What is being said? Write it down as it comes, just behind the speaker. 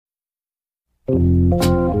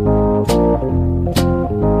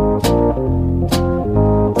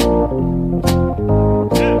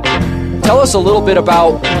Tell us a little bit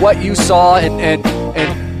about what you saw and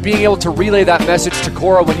being able to relay that message to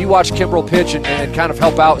Cora when you watched Kimbrel pitch and kind of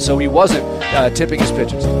help out so he wasn't tipping his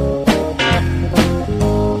pitches.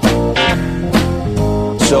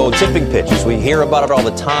 So tipping pitches, we hear about it all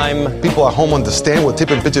the time. People at home understand what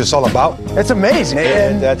tipping pitches is all about. It's amazing.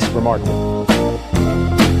 And that's remarkable.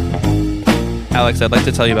 Alex, I'd like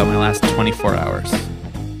to tell you about my last 24 hours.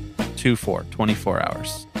 24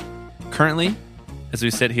 hours. Currently, as we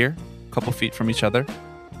sit here, a couple feet from each other,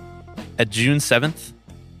 at June 7th,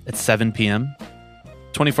 at 7 p.m.,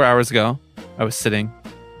 24 hours ago, I was sitting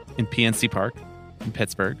in PNC Park in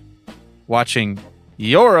Pittsburgh, watching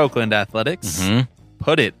your Oakland Athletics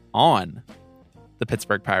put it on the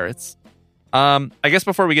Pittsburgh Pirates. I guess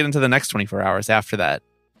before we get into the next 24 hours after that,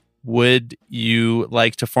 would you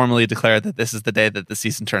like to formally declare that this is the day that the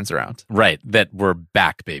season turns around? Right, that we're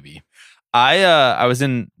back, baby. I was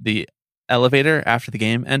in the elevator after the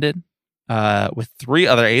game ended with 3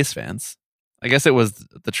 other A's fans. I guess it was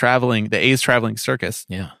the A's traveling circus.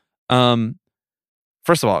 Yeah.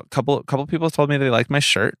 First of all, a couple people told me they liked my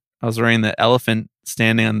shirt. I was wearing the elephant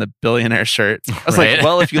standing on the billionaire shirt. I was like,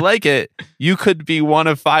 well, if you like it, you could be one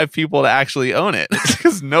of 5 people to actually own it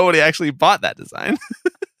because nobody actually bought that design.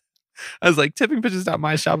 I was like,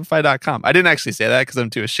 tippingpitches.myshopify.com. I didn't actually say that because I'm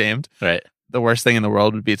too ashamed. Right. The worst thing in the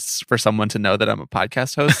world would be for someone to know that I'm a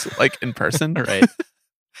podcast host, like in person. Right.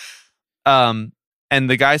 And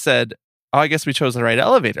the guy said, oh, I guess we chose the right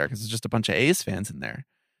elevator because it's just a bunch of A's fans in there.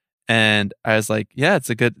 And I was like, yeah, it's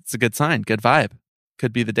a good sign, good vibe.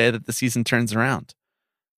 Could be the day that the season turns around.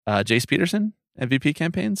 Jace Peterson, MVP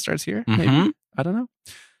campaign starts here. Maybe. I don't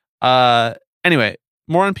know. Anyway,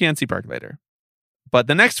 more on PNC Park later. But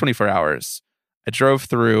the next 24 hours, I drove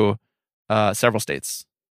through several states.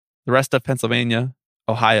 The rest of Pennsylvania,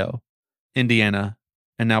 Ohio, Indiana,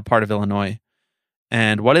 and now part of Illinois.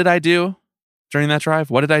 And what did I do during that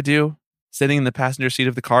drive? What did I do sitting in the passenger seat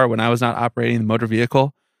of the car when I was not operating the motor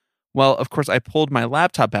vehicle? Well, of course, I pulled my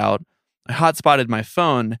laptop out, I hotspotted my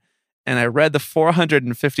phone, and I read the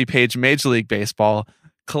 450-page Major League Baseball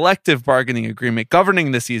collective bargaining agreement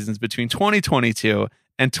governing the seasons between 2022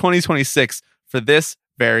 and 2026 for this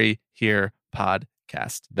very here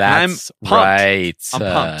podcast. That's I'm pumped. right. I'm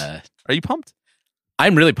pumped. Are you pumped?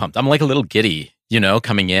 I'm really pumped. I'm like a little giddy,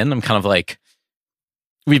 coming in. I'm kind of like,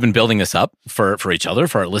 we've been building this up for each other,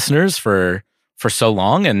 for our listeners for so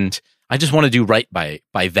long, and I just want to do right by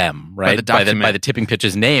them, right? By the tipping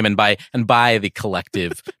pitches name and by the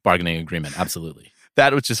collective bargaining agreement. Absolutely.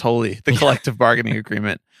 That which is holy, the collective bargaining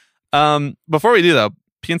agreement. Before we do though,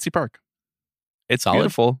 PNC Park. It's solid.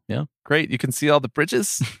 Beautiful. Yeah. Great. You can see all the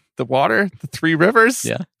bridges, the water, the 3 rivers.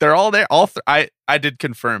 Yeah. They're all there. I did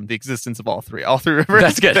confirm the existence of all 3. All 3 rivers.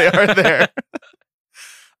 That's good. They are there.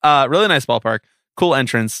 Really nice ballpark. Cool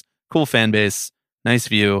entrance. Cool fan base. Nice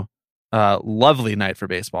view. Lovely night for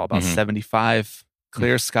baseball. About 75.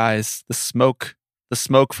 Clear skies. The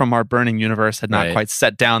smoke from our burning universe had not quite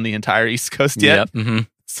set down the entire East Coast yet. Yep.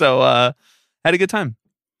 So had a good time.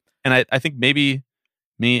 And I think maybe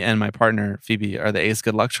me and my partner, Phoebe, are the A's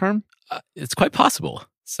good luck charm. It's quite possible.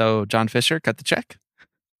 So John Fisher, cut the check,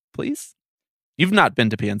 please. You've not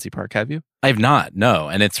been to PNC Park, have you? I have not, no.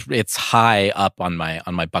 And it's high up on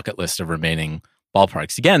my bucket list of remaining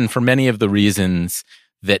ballparks. Again, for many of the reasons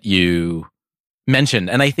that you mentioned.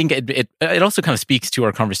 And I think it also kind of speaks to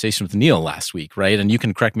our conversation with Neil last week, right? And you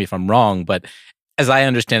can correct me if I'm wrong, but as I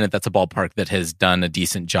understand it, that's a ballpark that has done a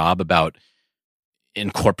decent job about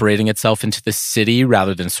incorporating itself into the city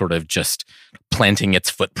rather than sort of just planting its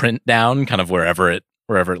footprint down kind of wherever it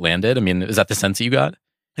landed. I mean, is that the sense that you got?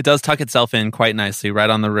 It does tuck itself in quite nicely, right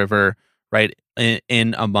on the river, right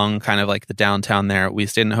in among kind of like the downtown there. We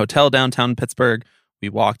stayed in a hotel downtown Pittsburgh. We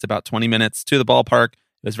walked about 20 minutes to the ballpark.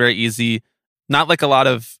 It was very easy. Not like a lot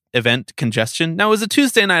of event congestion. Now, it was a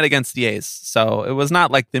Tuesday night against the A's, so it was not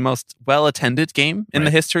like the most well-attended game in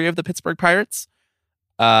the history of the Pittsburgh Pirates.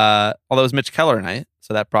 Although it was Mitch Keller night,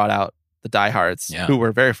 so that brought out the diehards who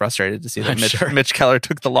were very frustrated to see that Mitch Keller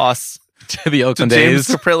took the loss to the Oakland James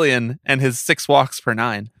A's. Caprillion and his 6 walks per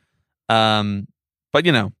 9. But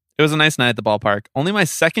it was a nice night at the ballpark. Only my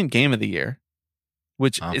second game of the year,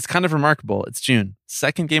 which is kind of remarkable. It's June,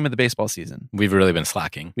 second game of the baseball season. We've really been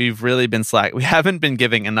slacking. We haven't been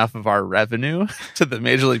giving enough of our revenue to the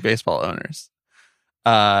Major League Baseball owners,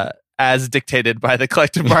 as dictated by the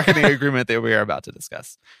collective bargaining agreement that we are about to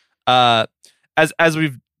discuss. As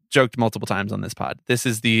we've joked multiple times on this pod, this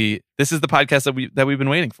is the podcast that we've been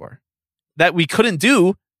waiting for, that we couldn't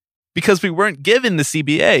do because we weren't given the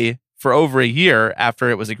CBA for over a year after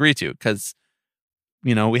it was agreed to, because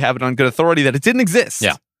we have it on good authority that it didn't exist.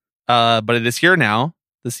 Yeah. But it is here now.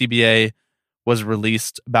 The CBA was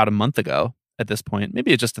released about a month ago at this point,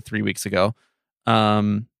 maybe just 3 weeks ago.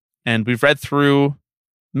 And we've read through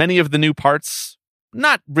many of the new parts,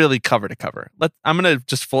 not really cover to cover. I'm going to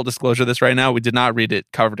just full disclosure this right now. We did not read it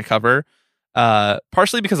cover to cover,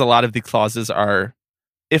 partially because a lot of the clauses are,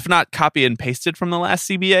 if not copy and pasted from the last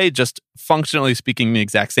CBA, just functionally speaking the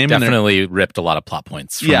exact same. Definitely ripped a lot of plot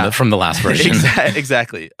points from the last version.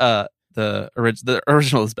 Exactly. The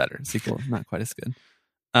original is better. Sequel, not quite as good.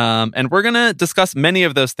 And we're going to discuss many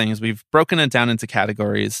of those things. We've broken it down into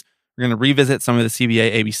categories. We're going to revisit some of the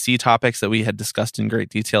CBA ABC topics that we had discussed in great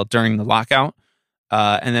detail during the lockout.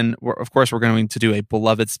 And then, of course, we're going to do a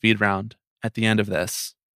beloved speed round at the end of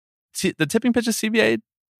this. The Tipping Pitches CBA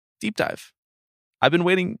Deep Dive. I've been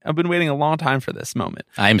waiting a long time for this moment.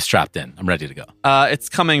 I'm strapped in. I'm ready to go. It's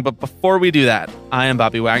coming, but before we do that, I am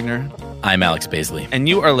Bobby Wagner. I'm Alex Baisley. And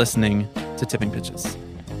you are listening to Tipping Pitches.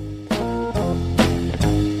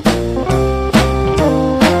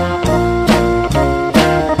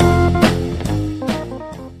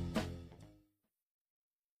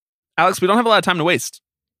 Alex, we don't have a lot of time to waste,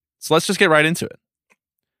 so let's just get right into it.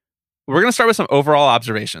 We're going to start with some overall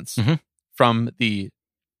observations from the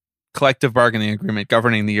collective bargaining agreement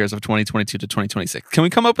governing the years of 2022 to 2026. Can we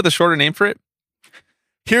come up with a shorter name for it?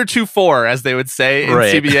 Heretofore, as they would say in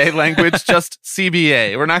CBA language, just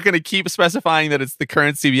CBA. We're not going to keep specifying that it's the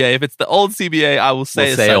current CBA. If it's the old CBA, I will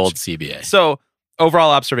say old CBA. So, overall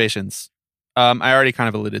observations. I already kind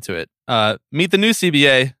of alluded to it. Meet the new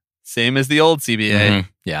CBA, same as the old CBA.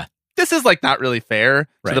 Yeah. This is like not really fair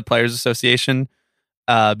to the Players Association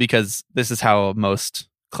because this is how most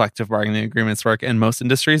collective bargaining agreements work in most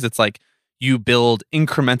industries. It's like you build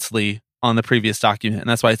incrementally on the previous document. And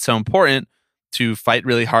that's why it's so important to fight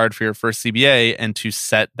really hard for your first CBA and to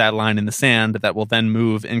set that line in the sand that will then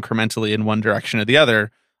move incrementally in one direction or the other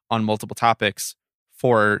on multiple topics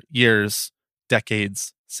for years,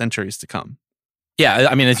 decades, centuries to come. Yeah,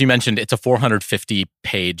 I mean, as you mentioned, it's a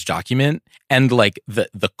 450-page document, and like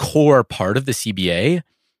the core part of the CBA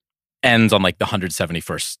ends on like the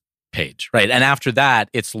 171st page, right? And after that,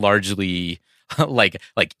 it's largely like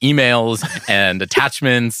emails and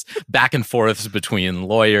attachments, back and forths between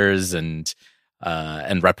lawyers and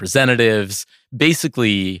representatives,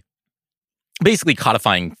 basically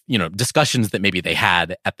codifying, discussions that maybe they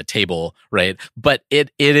had at the table, right? But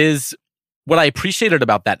it is what I appreciated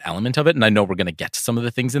about that element of it, and I know we're going to get to some of the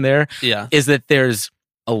things in there, is that there's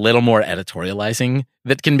a little more editorializing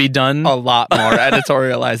that can be done. A lot more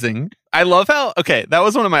editorializing. I love how, that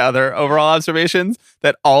was one of my other overall observations,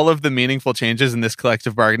 that all of the meaningful changes in this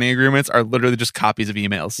collective bargaining agreements are literally just copies of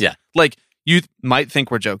emails. Yeah. Like, you might think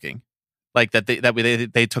we're joking. Like, that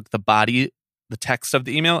they took the body, the text of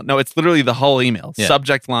the email. No, it's literally the whole email. Yeah.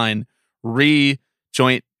 Subject line,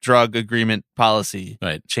 joint drug agreement policy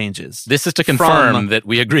changes. This is to confirm that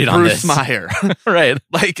we agreed on this. Bruce Meyer. Right.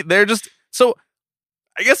 Like, they're just... So,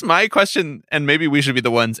 I guess my question, and maybe we should be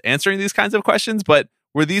the ones answering these kinds of questions, but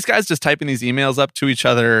were these guys just typing these emails up to each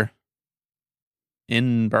other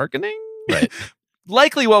in bargaining? Right.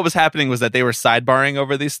 Likely what was happening was that they were sidebarring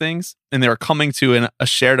over these things, and they were coming to a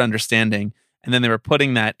shared understanding, and then they were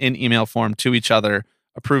putting that in email form to each other,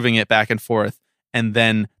 approving it back and forth, and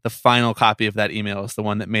then the final copy of that email is the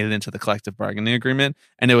one that made it into the collective bargaining agreement,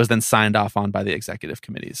 and it was then signed off on by the executive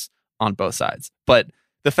committees on both sides. But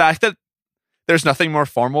the fact that there's nothing more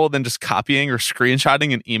formal than just copying or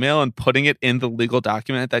screenshotting an email and putting it in the legal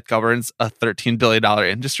document that governs a $13 billion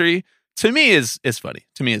industry, to me is funny.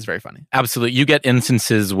 To me is very funny. Absolutely. You get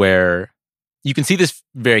instances where you can see this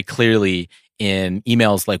very clearly in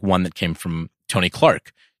emails like one that came from Tony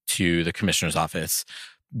Clark to the commissioner's office,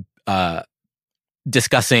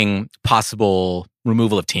 discussing possible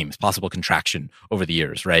removal of teams, possible contraction over the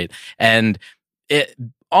years, right? And it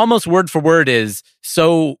almost word for word is,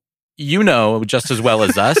 so just as well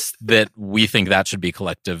as us that we think that should be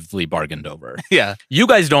collectively bargained over. Yeah. You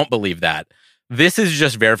guys don't believe that. This is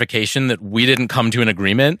just verification that we didn't come to an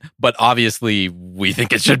agreement, but obviously we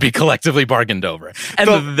think it should be collectively bargained over.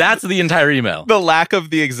 And that's the entire email. The lack of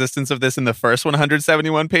the existence of this in the first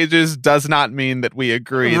 171 pages does not mean that we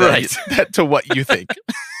agree that to what you think.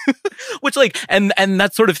 Which and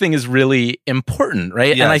that sort of thing is really important,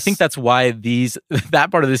 right? Yes. And I think that's why that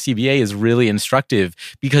part of the CBA is really instructive,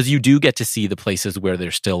 because you do get to see the places where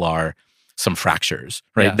there still are some fractures,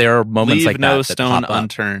 right? Yeah. There are moments Leave no that stone pop up.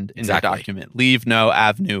 unturned in your document. Leave no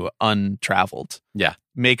avenue untraveled. Yeah.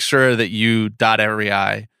 Make sure that you dot every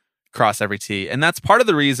I, cross every T. And that's part of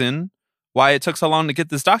the reason why it took so long to get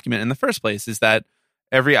this document in the first place, is that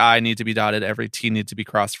every I need to be dotted, every T need to be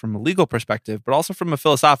crossed from a legal perspective, but also from a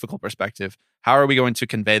philosophical perspective. How are we going to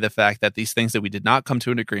convey the fact that these things that we did not come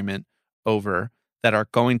to an agreement over that are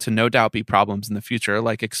going to no doubt be problems in the future,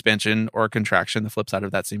 like expansion or contraction, the flip side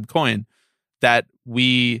of that same coin, that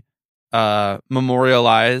we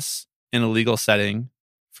memorialize in a legal setting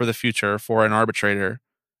for the future for an arbitrator,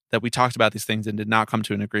 that we talked about these things and did not come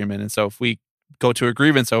to an agreement. And so if we go to a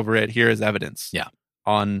grievance over it, here is evidence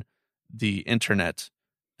on the internet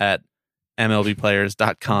at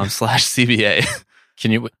mlbplayers.com/CBA.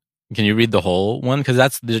 Can you read the whole one? Because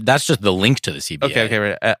that's just the link to the CBA. Okay,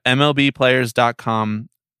 right. At mlbplayers.com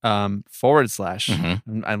 / I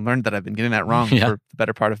learned that I've been getting that wrong for the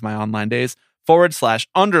better part of my online days.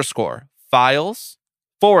 /_ files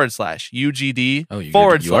 / UGD /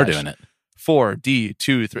 you are doing it.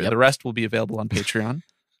 4D23. The rest will be available on Patreon.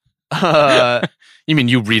 You mean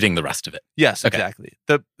you reading the rest of it? Yes, okay. Exactly.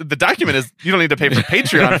 The document is, you don't need to pay for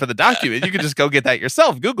Patreon for the document. You can just go get that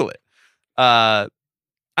yourself. Google it. I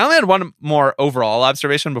only had one more overall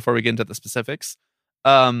observation before we get into the specifics.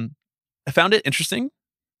 I found it interesting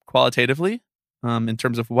qualitatively in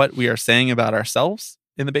terms of what we are saying about ourselves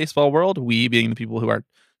in the baseball world, we being the people who are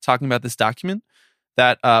talking about this document,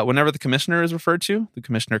 that whenever the commissioner is referred to,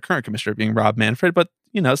 the current commissioner being Rob Manfred, but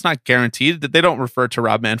it's not guaranteed that they don't refer to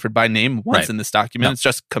Rob Manfred by name once in this document. No. It's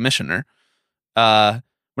just commissioner.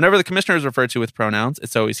 Whenever the commissioner is referred to with pronouns,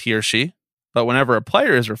 it's always he or she. But whenever a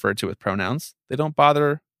player is referred to with pronouns, they don't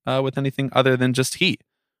bother with anything other than just he,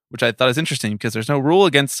 which I thought is interesting because there's no rule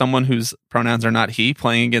against someone whose pronouns are not he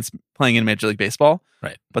playing in Major League Baseball.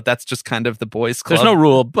 Right. But that's just kind of the boys' club. There's no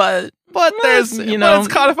rule, but there's it's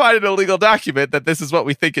codified in a legal document that this is what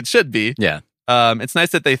we think it should be. Yeah. It's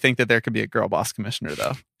nice that they think that there could be a girl boss commissioner,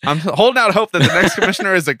 though. I'm holding out hope that the next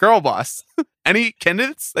commissioner is a girl boss. Any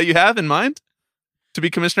candidates that you have in mind to be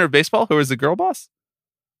commissioner of baseball who is the girl boss?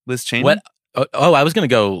 Liz Cheney? What? Oh, I was going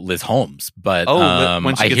to go Liz Holmes, but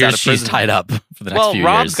when she I gets hear out of she's prison. tied up for the next few years.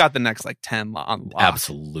 Well, Rob's got the next 10 on lock.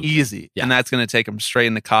 Absolutely. Easy. Yeah. And that's going to take him straight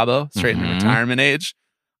into Cabo, straight into retirement age.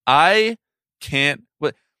 I can't...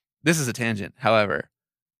 This is a tangent, however.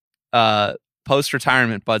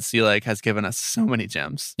 Post-retirement, Bud Selig has given us so many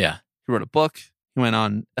gems. Yeah. He wrote a book. He went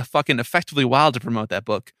on a fucking effectively wild to promote that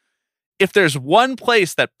book. If there's one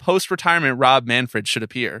place that post-retirement Rob Manfred should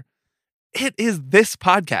appear, it is this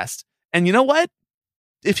podcast. And you know what?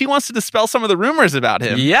 If he wants to dispel some of the rumors about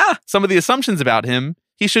him, some of the assumptions about him,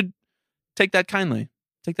 he should take that kindly.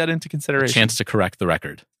 Take that into consideration. Chance to correct the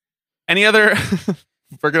record. Any other...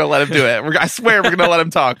 We're going to let him do it. I swear we're going to let him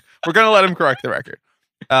talk. We're going to let him correct the record.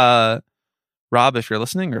 Rob, if you're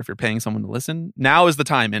listening or if you're paying someone to listen, now is the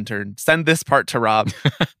time, intern. Send this part to Rob.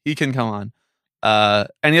 He can come on.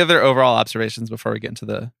 Any other overall observations before we get into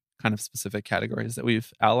the kind of specific categories that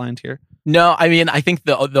we've outlined here? No, I mean, I think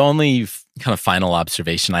the only kind of final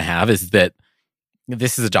observation I have is that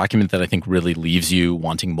this is a document that I think really leaves you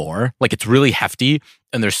wanting more. Like, it's really hefty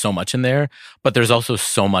and there's so much in there, but there's also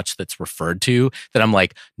so much that's referred to that I'm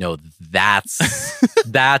like, no, that's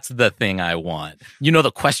the thing I want.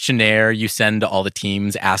 The questionnaire you send to all the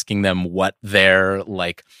teams asking them what their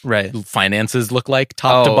finances look like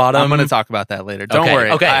top to bottom. I'm going to talk about that later. Don't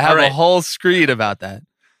worry. Okay, I have a whole screed about that.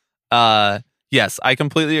 Yes, I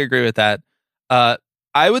completely agree with that.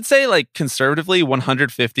 I would say conservatively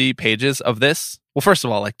 150 pages of this. Well, first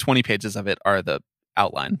of all, 20 pages of it are the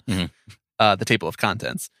outline, the table of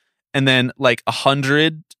contents. And then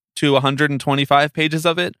 100 to 125 pages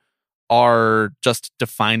of it are just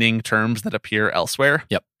defining terms that appear elsewhere.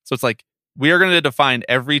 Yep. So it's we are going to define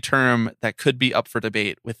every term that could be up for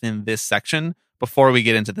debate within this section before we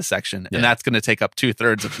get into the section. And that's going to take up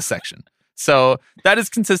 2/3 of the section. So that is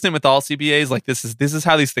consistent with all CBAs. This is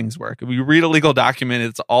how these things work. If you read a legal document,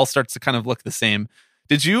 it all starts to kind of look the same.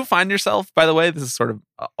 Did you find yourself, by the way, this is sort of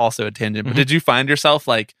also a tangent, but did you find yourself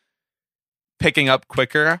picking up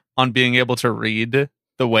quicker on being able to read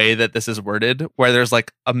the way that this is worded, where there's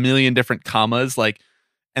a million different commas,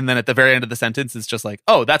 and then at the very end of the sentence, it's just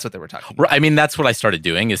oh, that's what they were talking about. I mean, that's what I started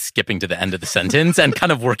doing, is skipping to the end of the sentence and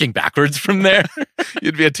kind of working backwards from there.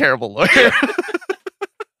 You'd be a terrible lawyer.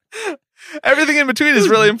 Everything in between is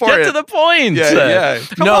really important. Get to the point. Yeah.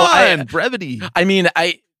 Come on, brevity. I mean,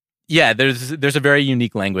 there's a very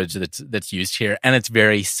unique language that's used here, and it's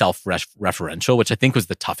very self-referential, which I think was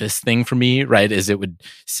the toughest thing for me, right? Is it would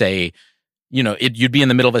say, you'd be in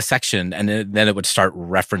the middle of a section, and then it would start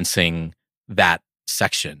referencing that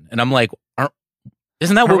section. And I'm like,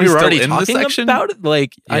 isn't that what we were already talking about?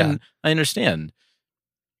 I understand.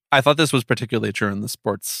 I thought this was particularly true in the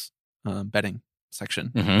sports betting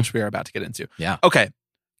section, which we are about to get into. Yeah. Okay.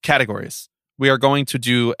 Categories. We are going to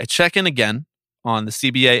do a check-in again on the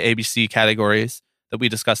CBA ABC categories that we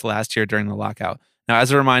discussed last year during the lockout. Now,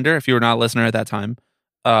 as a reminder, if you were not a listener at that time,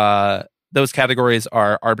 those categories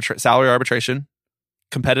are salary arbitration,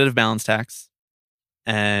 competitive balance tax,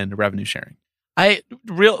 and revenue sharing.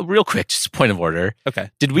 Real quick, just a point of order. Okay.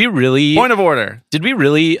 Did we really Point of order. Did we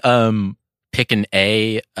really pick an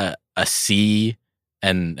A, a C,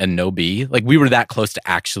 and no B? Like, we were that close to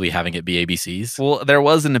actually having it be ABCs? Well, there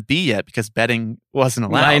wasn't a B yet because betting wasn't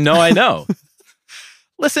allowed. I know.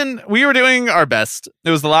 Listen, we were doing our best. It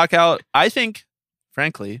was the lockout. I think,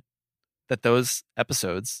 frankly, that those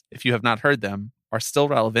episodes, if you have not heard them, are still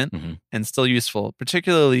relevant and still useful,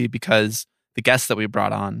 particularly because the guests that we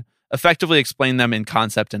brought on effectively explain them in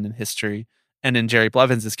concept and in history, and in Jerry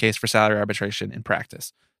Blevins' case for salary arbitration in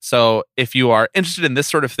practice. So if you are interested in this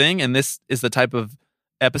sort of thing, and this is the type of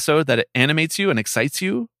episode that it animates you and excites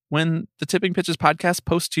you when the Tipping Pitches podcast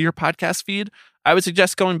posts to your podcast feed, I would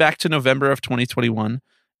suggest going back to November of 2021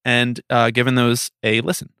 and giving those a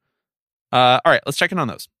listen. All right, let's check in on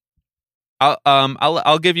those.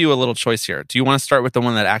 I'll give you a little choice here. Do you want to start with the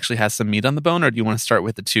one that actually has some meat on the bone, or do you want to start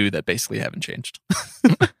with the two that basically haven't changed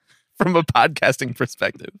from a podcasting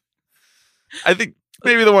perspective? I think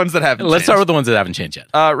maybe the ones that haven't Let's changed. start with the ones that haven't changed yet.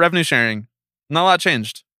 Revenue sharing, not a lot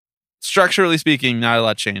changed. Structurally speaking, not a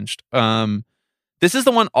lot changed. This is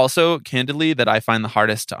the one also, candidly, that I find the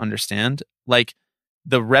hardest to understand. Like,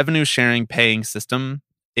 the revenue sharing paying system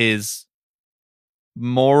is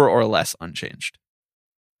more or less unchanged.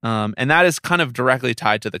 And that is kind of directly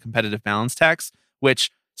tied to the competitive balance tax, which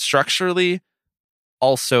structurally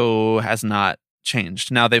also has not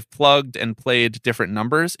changed. Now, they've plugged and played different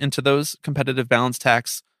numbers into those competitive balance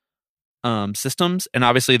tax systems. And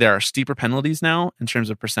obviously, there are steeper penalties now in terms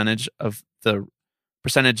of percentage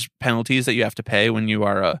penalties that you have to pay when you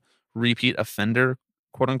are a repeat offender,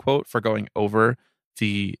 quote unquote, for going over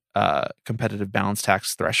the competitive balance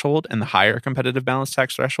tax threshold and the higher competitive balance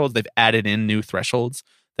tax thresholds. They've added in new thresholds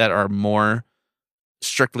that are more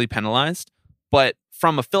strictly penalized. But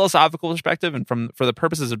from a philosophical perspective and for the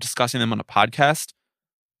purposes of discussing them on a podcast,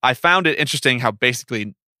 I found it interesting how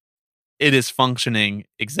basically it is functioning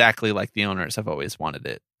exactly like the owners have always wanted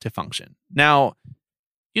it to function. Now,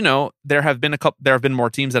 there have been more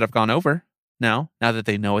teams that have gone over now that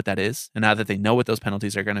they know what that is, and now that they know what those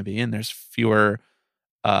penalties are going to be, and there's fewer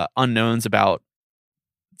unknowns about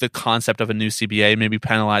the concept of a new CBA maybe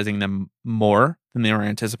penalizing them more than they were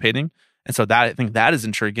anticipating. And so I think that is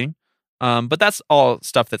intriguing. But that's all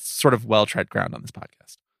stuff that's sort of well-tread ground on this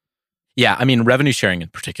podcast. Yeah, I mean, revenue sharing in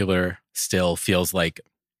particular still feels like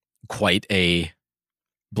quite a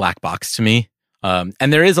black box to me. And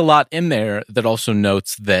there is a lot in there that also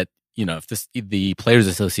notes that, if the Players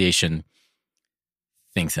Association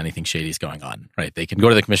thinks anything shady is going on, right? They can go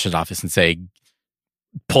to the commissioner's office and say,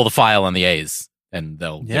 pull the file on the A's, and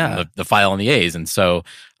they'll give them the file on the A's. And so,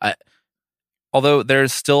 although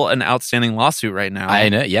there's still an outstanding lawsuit right now, I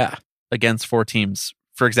know, against 4 teams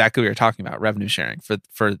for exactly what you're talking about, revenue sharing, for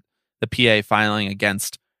the PA filing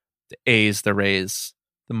against the A's, the Rays,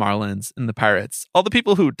 the Marlins, and the Pirates. All the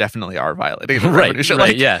people who definitely are violating the revenue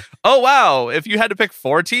sharing. Yeah. Oh, wow. If you had to pick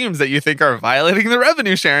 4 teams that you think are violating the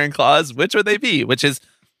revenue sharing clause, which would they be? Which is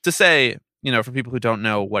to say, for people who don't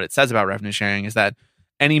know what it says about revenue sharing, is that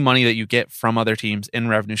any money that you get from other teams in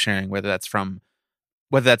revenue sharing, whether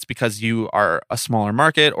that's because you are a smaller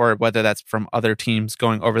market, or whether that's from other teams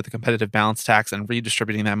going over the competitive balance tax and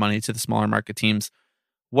redistributing that money to the smaller market teams,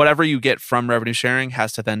 whatever you get from revenue sharing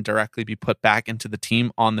has to then directly be put back into the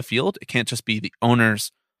team on the field. It can't just be the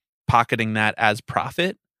owners pocketing that as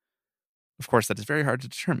profit. Of course, that is very hard to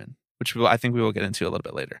determine, which I think we will get into a little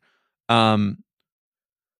bit later. One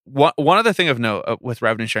other thing of note with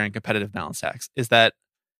revenue sharing competitive balance tax is that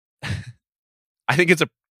I think it's a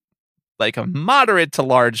moderate to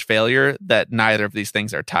large failure that neither of these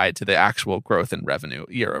things are tied to the actual growth in revenue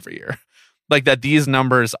year over year. Like, that these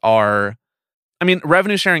numbers are,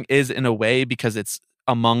 revenue sharing is in a way because it's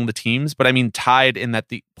among the teams, but tied in that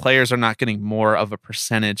the players are not getting more of a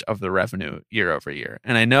percentage of the revenue year over year.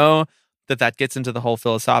 And I know that gets into the whole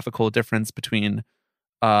philosophical difference between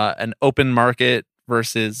an open market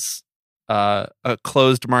versus a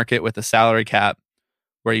closed market with a salary cap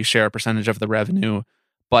where you share a percentage of the revenue.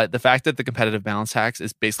 But the fact that the competitive balance tax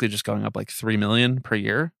is basically just going up like $3 million per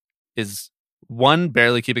year is, 1,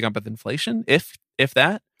 barely keeping up with inflation, if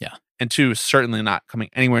that. Yeah. And 2, certainly not coming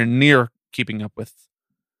anywhere near keeping up with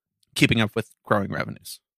growing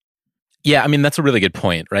revenues. Yeah, that's a really good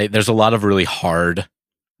point, right? There's a lot of really hard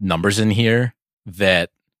numbers in here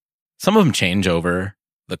that some of them change over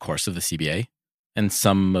the course of the CBA, and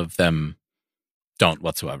some of them don't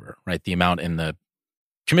whatsoever, right? The amount in the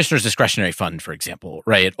Commissioner's Discretionary Fund, for example,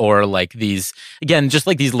 right? Or like these, again, just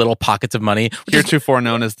like these little pockets of money. Heretofore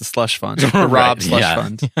known as the slush fund, the Rob slush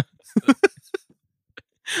fund.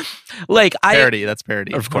 Like Parody. That's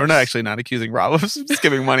parody. Of We're course. not actually not accusing Rob of just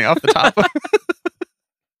giving money off the top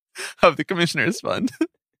of the commissioner's fund.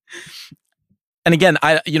 And again,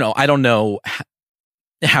 I don't know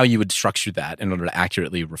how you would structure that in order to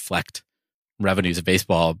accurately reflect revenues of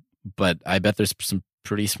baseball, but I bet there's some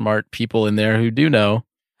pretty smart people in there who do know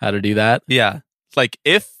how to do that. Yeah. Like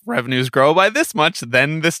if revenues grow by this much,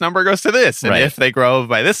 then this number goes to this. And Right. if they grow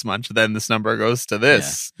by this much, then this number goes to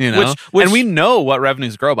this. You know? Which- and we know what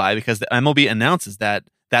revenues grow by because the MLB announces that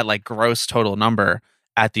like gross total number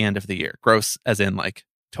at the end of the year. Gross as in like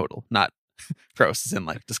total, not gross as in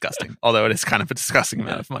like disgusting. Although it is kind of a disgusting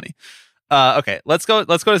amount of money. Okay, let's go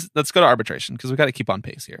to arbitration because we got to keep on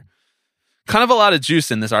pace here. Kind of a lot of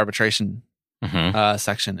juice in this arbitration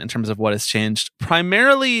section in terms of what has changed.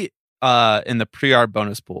 Primarily in the pre-arb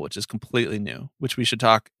bonus pool, which is completely new, which we should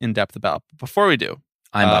talk in depth about. But before we do,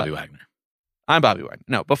 I'm Bobby Wagner. I'm Bobby Wagner.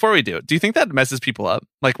 No, before we do you think that messes people up?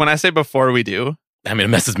 Like when I say before we do, I mean, it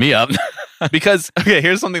messes me up. because okay,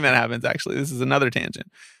 here's something that happens. Actually, this is another tangent.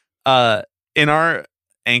 In our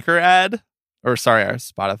Anchor ad, or sorry, our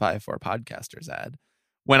Spotify for podcasters ad,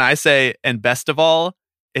 when I say "and best of all,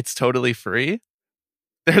 it's totally free,"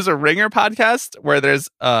 there's a Ringer podcast where there's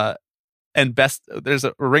a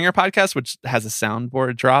Ringer podcast which has a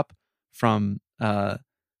soundboard drop from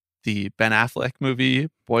the Ben Affleck movie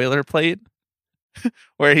Boilerplate,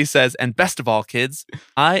 where he says, "And best of all, kids,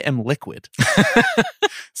 I am liquid."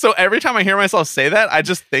 So every time I hear myself say that, I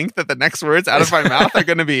just think that the next words out of my mouth are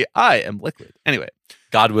going to be, "I am liquid." Anyway,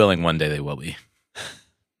 God willing, one day they will be.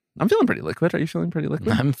 I'm feeling pretty liquid. Are you feeling pretty liquid?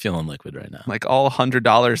 I'm feeling liquid right now. Like all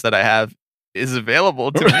 $100 that I have is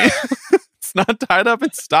available to me. It's not tied up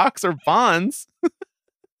in stocks or bonds.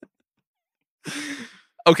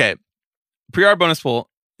 Okay. Pre-arb bonus pool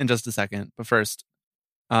in just a second. But first,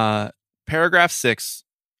 paragraph 6,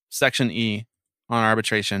 section E on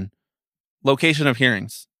arbitration. Location of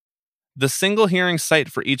hearings. The single hearing site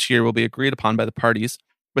for each year will be agreed upon by the parties,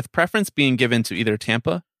 with preference being given to either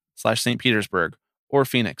Tampa/St. Petersburg or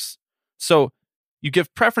Phoenix. So you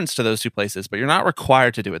give preference to those two places, but you're not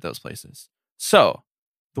required to do it those places. So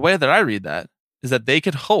the way that I read that is that they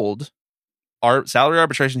could hold our salary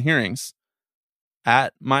arbitration hearings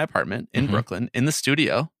at my apartment in Brooklyn in the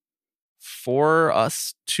studio for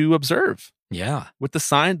us to observe Yeah. with the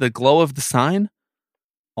sign, the glow of the sign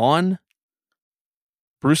on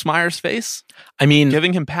Bruce Meyer's face, I mean,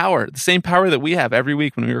 giving him power, the same power that we have every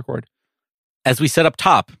week when we record. as we said up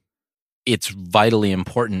top, it's vitally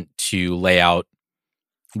important to lay out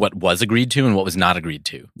what was agreed to and what was not agreed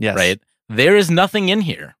to. Yes. Right? There is nothing in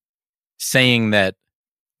here saying that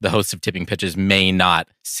the hosts of Tipping Pitches may not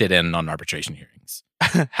sit in on arbitration hearings.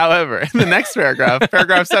 However, in the next paragraph,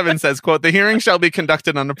 paragraph 7 says, quote, "The hearing shall be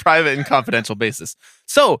conducted on a private and confidential basis."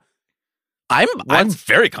 So I'm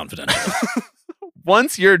very confident.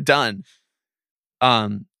 once you're done,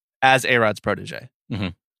 as A-Rod's protege,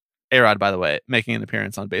 Mhm. A-Rod, by the way, making an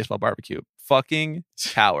appearance on Baseball Barbecue, fucking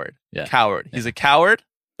coward. Yeah. Coward. He's a coward.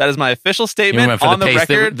 That is my official You statement went for on the place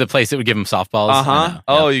record. the place that would give him softballs. I Uh-huh. know.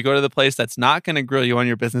 Oh, Yeah. you go to the place that's not going to grill you on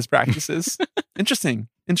your business practices. Interesting.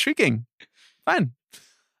 Intriguing. Fine.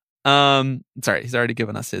 Sorry, he's already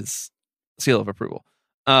given us his seal of approval.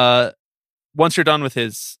 Once you're done with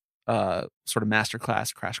his sort of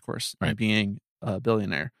masterclass crash course in Right. being a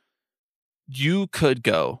billionaire, you could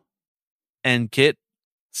go and get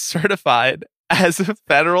certified as a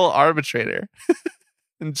federal arbitrator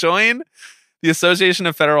and join the Association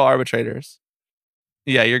of Federal Arbitrators.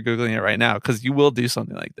 Yeah, you're Googling it right now because you will do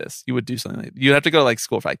something like this. You would do something like you'd have to go to like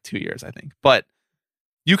school for like 2 years, I think. But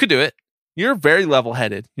you could do it. You're very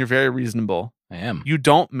level-headed. You're very reasonable. I am. You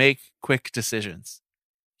don't make quick decisions.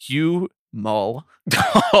 You mull.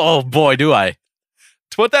 Oh, boy, do I.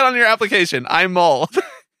 Put that on your application. I mull.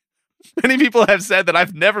 Many people have said that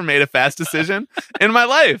I've never made a fast decision in my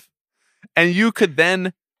life. And you could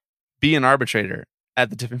then be an arbitrator at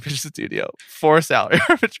the Tipping Pitches studio for salary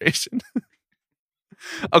arbitration.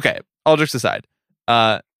 Okay, all jokes aside.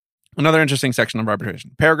 Another interesting section of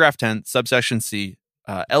arbitration. Paragraph 10, subsection C,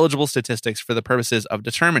 eligible statistics for the purposes of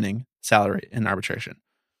determining salary in arbitration.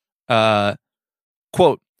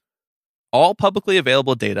 Quote, all publicly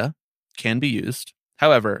available data can be used.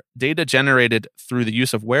 However, data generated through the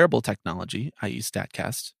use of wearable technology, i.e.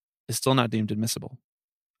 StatCast, is still not deemed admissible.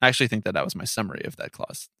 I actually think that was my summary of that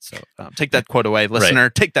clause. So take that quote away, listener.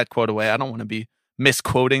 Right. Take that quote away. I don't want to be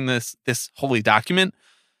misquoting this holy document.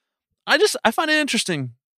 I find it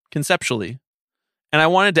interesting conceptually. And I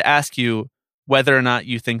wanted to ask you whether or not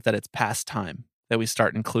you think that it's past time that we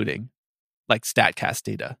start including like StatCast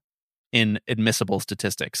data in admissible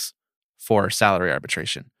statistics for salary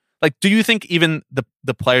arbitration. Like, do you think even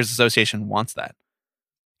the Players Association wants that?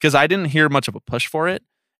 Because I didn't hear much of a push for it.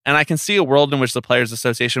 And I can see a world in which the Players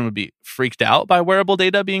Association would be freaked out by wearable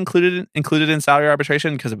data being included in salary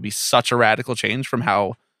arbitration, because it would be such a radical change from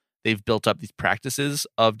how they've built up these practices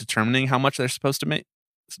of determining how much they're supposed to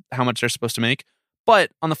make.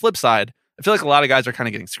 But on the flip side, I feel like a lot of guys are kind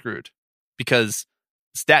of getting screwed because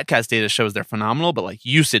StatCast data shows they're phenomenal, but like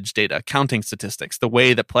usage data, counting statistics, the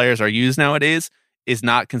way that players are used nowadays is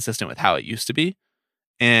not consistent with how it used to be.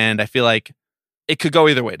 And I feel like it could go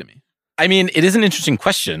either way to me. I mean, it is an interesting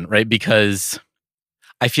question, right? Because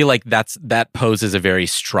I feel like that poses a very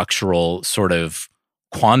structural sort of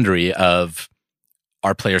quandary of,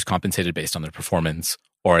 are players compensated based on their performance,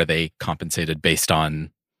 or are they compensated based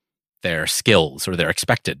on their skills or their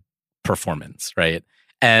expected performance, right?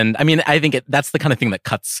 And I mean, I think that's the kind of thing that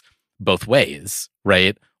cuts both ways,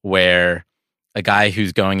 right? Where a guy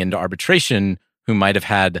who's going into arbitration who might have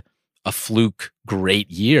had a fluke great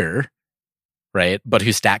year, right, but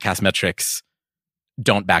whose StatCast metrics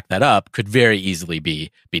don't back that up, could very easily be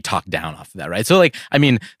talked down off of that, right? So, like, I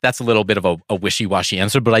mean, that's a little bit of a wishy-washy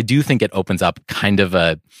answer, but I do think it opens up kind of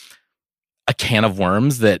a can of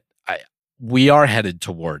worms that we are headed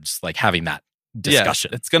towards, like, having that discussion.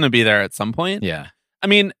 Yeah, it's going to be there at some point. Yeah. I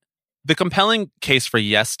mean, the compelling case for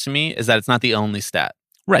yes to me is that it's not the only stat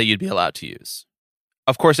that you'd be allowed to use.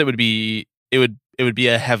 Of course, it would be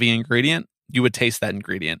a heavy ingredient. You would taste that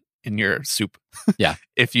ingredient in your soup. Yeah.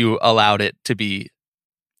 If you allowed it to be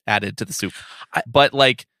added to the soup. But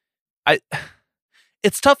like,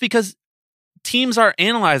 it's tough because teams are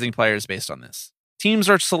analyzing players based on this. Teams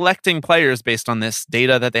are selecting players based on this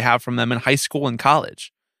data that they have from them in high school and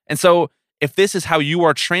college. And so if this is how you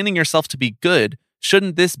are training yourself to be good,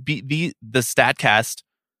 shouldn't this be the StatCast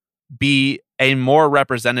be a more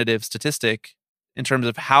representative statistic in terms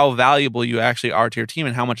of how valuable you actually are to your team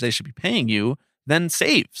and how much they should be paying you than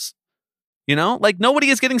saves? You know, like, nobody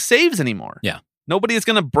is getting saves anymore. Yeah. Nobody is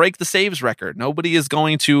going to break the saves record. Nobody is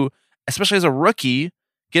going to, especially as a rookie,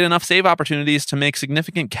 get enough save opportunities to make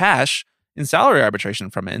significant cash in salary arbitration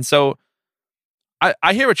from it. And so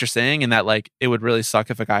I hear what you're saying, in that, like, it would really suck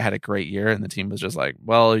if a guy had a great year and the team was just like,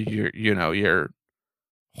 well, your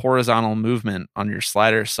horizontal movement on your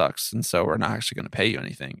slider sucks, and so we're not actually going to pay you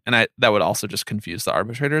anything. And that would also just confuse the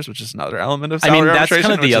arbitrators, which is another element of salary arbitration. That's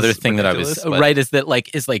kind of the other thing that I was right, is that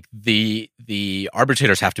the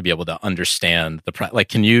arbitrators have to be able to understand like,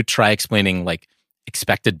 can you try explaining like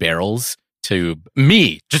expected barrels to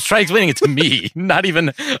me? Just try explaining it to me, not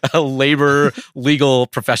even a labor legal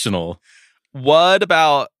professional. What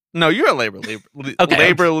about, no, you're a labor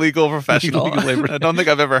legal professional. Labor. I don't think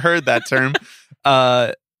I've ever heard that term.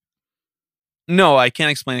 No, I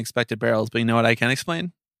can't explain expected barrels, but you know what I can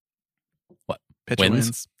explain? What? Pitch Wins?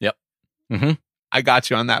 wins. Yep. Mm-hmm. I got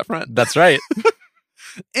you on that front. That's right.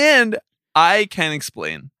 And I can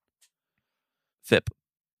explain FIP.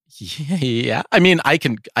 Yeah. I mean, I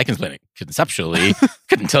can explain it conceptually.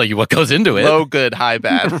 Couldn't tell you what goes into it. Low, good, high,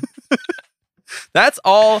 bad. That's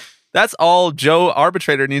all Joe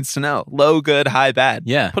arbitrator needs to know. Low, good, high, bad.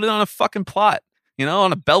 Yeah. Put it on a fucking plot,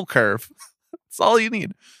 on a bell curve. That's all you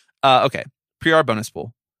need. Okay. Pre-arb bonus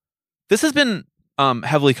pool. This has been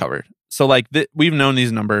heavily covered. So like we've known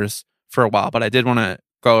these numbers for a while, but I did want to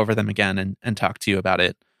go over them again and talk to you about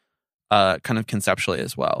it kind of conceptually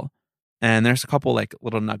as well. And there's a couple like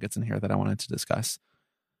little nuggets in here that I wanted to discuss.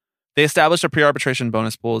 They established a pre-arbitration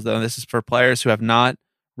bonus pool. Though this is for players who have not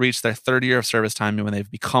reached their third year of service time when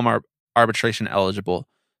they've become arbitration eligible.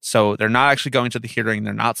 So they're not actually going to the hearing.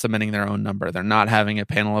 They're not submitting their own number. They're not having a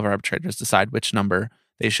panel of arbitrators decide which number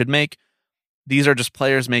they should make. These are just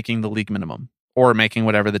players making the league minimum or making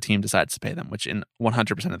whatever the team decides to pay them, which in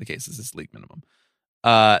 100% of the cases is league minimum.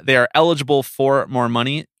 They are eligible for more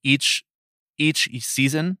money each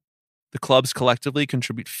season. The clubs collectively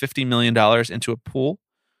contribute $50 million into a pool,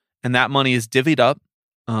 and that money is divvied up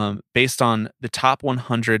based on the top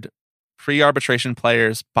 100 pre-arbitration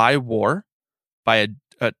players by WAR, by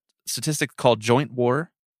a statistic called joint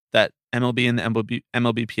WAR that MLB and the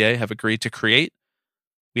MLBPA have agreed to create.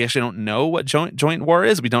 We actually don't know what joint WAR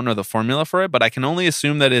is. We don't know the formula for it, but I can only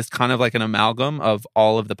assume that it's kind of like an amalgam of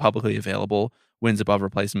all of the publicly available wins above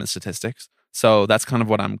replacement statistics. So that's kind of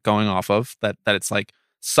what I'm going off of, that it's like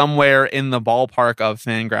somewhere in the ballpark of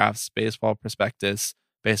Fangraphs, Baseball Prospectus,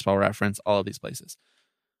 Baseball Reference, all of these places.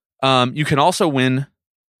 You can also win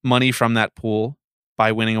money from that pool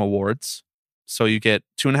by winning awards. So you get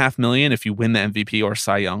 $2.5 million if you win the MVP or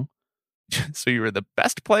Cy Young. So you were the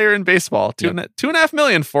best player in baseball. $2.5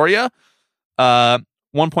 million for you.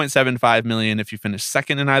 $1.75 million if you finish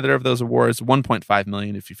second in either of those awards. $1.5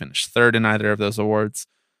 million if you finish third in either of those awards.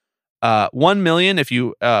 $1 million if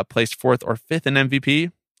you placed 4th or 5th in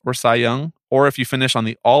MVP or Cy Young, or if you finish on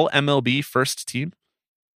the All MLB first team.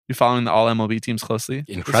 You're following the All MLB teams closely.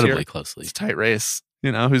 Incredibly closely. It's a tight race.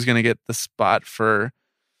 Who's going to get the spot for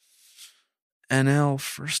NL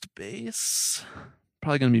first base?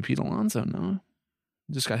 Probably going to be Pete Alonso. No,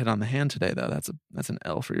 just got hit on the hand today though. That's an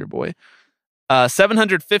L for your boy.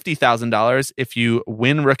 $750,000 if you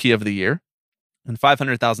win Rookie of the Year, and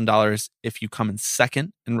 $500,000 if you come in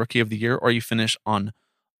second in Rookie of the Year, or you finish on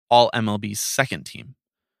All MLB's second team.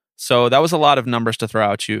 So that was a lot of numbers to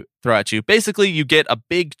throw at you. Basically, you get a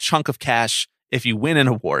big chunk of cash if you win an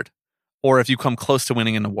award, or if you come close to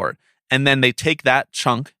winning an award, and then they take that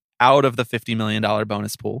chunk out of the $50 million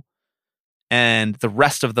bonus pool, and the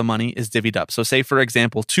rest of the money is divvied up. So say, for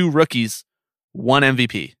example, 2 rookies, 1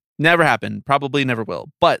 MVP. Never happened. Probably never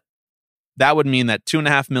will. But that would mean that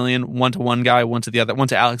 $2.5 million, one to one guy, one to the other, one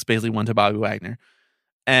to Alex Baisley, one to Bobby Wagner.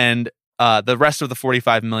 And the rest of the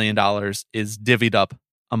 $45 million is divvied up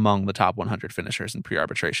among the top 100 finishers and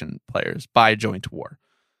pre-arbitration players by joint war.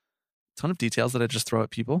 Ton of details that I just throw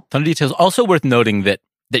at people. Ton of details. Also worth noting that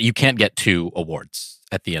you can't get 2 awards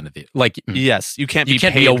at the end of the yes, you can't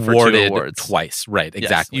be awarded for 2 awards twice. Right,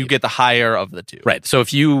 exactly. Yes, you get the higher of the 2. Right. So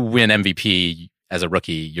if you win MVP as a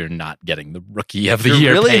rookie, you're not getting the Rookie of the Year.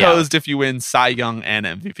 You're really payout. hosed if you win Cy Young and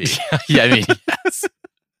MVP. Yeah, I mean,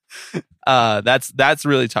 yes. That's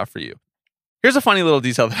really tough for you. Here's a funny little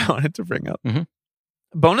detail that I wanted to bring up. Mm-hmm.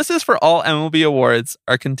 Bonuses for all MLB awards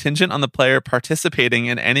are contingent on the player participating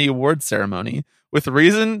in any award ceremony with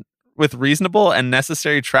reasonable and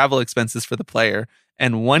necessary travel expenses for the player,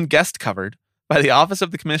 and 1 guest covered by the Office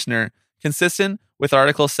of the Commissioner, consistent with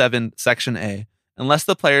Article 7, Section A, unless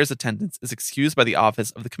the player's attendance is excused by the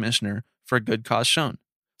Office of the Commissioner for a good cause shown.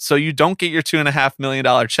 So you don't get your $2.5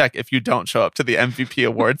 million check if you don't show up to the MVP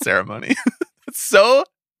award ceremony. It's so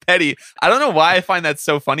petty. I don't know why I find that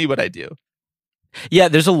so funny, but I do. Yeah,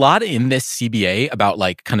 there's a lot in this CBA about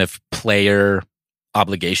like kind of player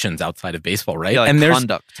obligations outside of baseball, right? Yeah, like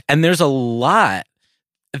conduct. And there's a lot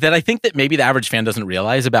that I think that maybe the average fan doesn't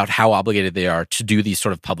realize about how obligated they are to do these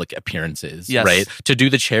sort of public appearances, yes. right? To do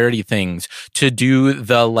the charity things, to do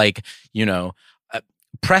the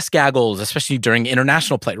press gaggles, especially during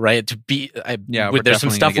international play, right? To be, there's some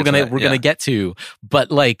stuff we're gonna get to,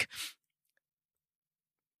 but like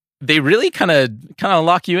they really kind of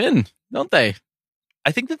lock you in, don't they?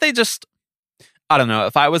 I think that they just, I don't know.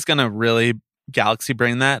 If I was gonna really galaxy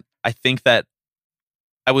brain that, I think that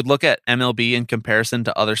I would look at MLB in comparison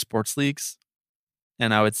to other sports leagues,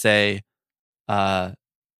 and I would say, like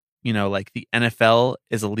the NFL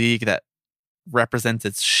is a league that represents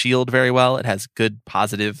its shield very well. It has good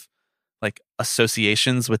positive like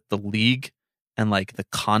associations with the league and like the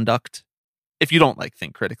conduct. If you don't like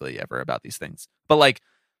think critically ever about these things, but like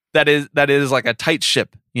that is like a tight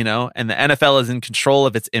ship, and the NFL is in control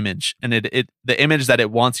of its image, and the image that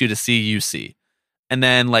it wants you to see, you see. And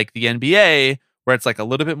then like the NBA, where it's like a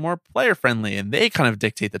little bit more player friendly, and they kind of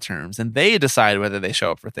dictate the terms, and they decide whether they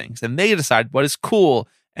show up for things, and they decide what is cool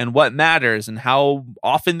and what matters and how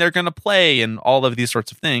often they're going to play and all of these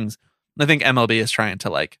sorts of things. I think MLB is trying to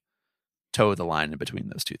like toe the line in between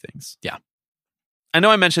those two things. Yeah. I know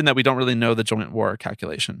I mentioned that we don't really know the joint war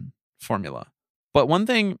calculation formula, but one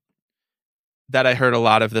thing that I heard a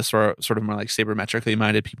lot of this sort of more like sabermetrically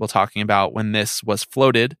minded people talking about when this was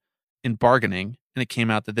floated in bargaining, and it came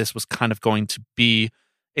out that this was kind of going to be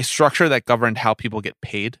a structure that governed how people get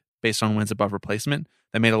paid based on wins above replacement,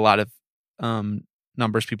 that made a lot of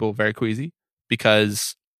numbers people very queasy,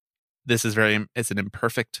 because it's an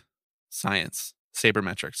imperfect science,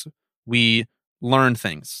 sabermetrics. We learn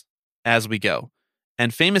things as we go.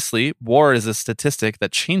 And famously, WAR is a statistic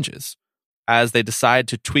that changes. As they decide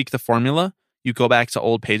to tweak the formula, you go back to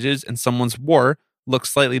old pages and someone's WAR looks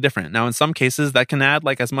slightly different. Now, in some cases, that can add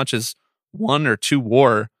like as much as 1 or 2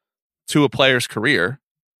 WAR to a player's career.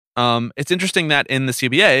 It's interesting that in the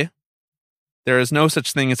CBA, there is no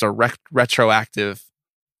such thing as a retroactive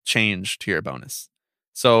change to your bonus.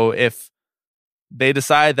 So if they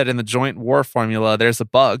decide that in the joint WAR formula, there's a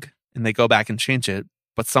bug and they go back and change it,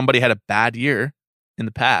 but somebody had a bad year in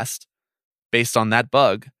the past based on that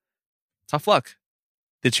bug, tough luck.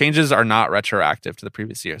 The changes are not retroactive to the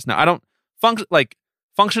previous years. Now, I don't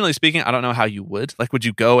functionally speaking, I don't know how you would. Like, would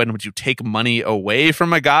you go and would you take money away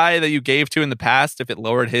from a guy that you gave to in the past if it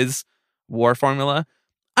lowered his WAR formula?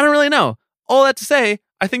 I don't really know. All that to say,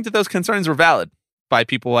 I think that those concerns were valid by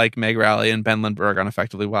people like Meg Rowley and Ben Lindbergh on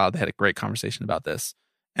Effectively Wild. They had a great conversation about this.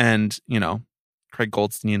 And, Craig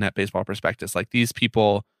Goldstein at Baseball Prospectus, like these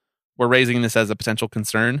people were raising this as a potential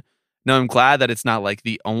concern. Now, I'm glad that it's not like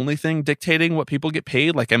the only thing dictating what people get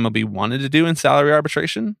paid, like MLB wanted to do in salary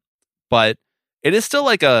arbitration, but it is still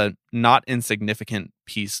like a not insignificant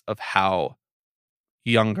piece of how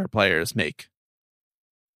younger players make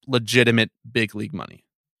legitimate big league money.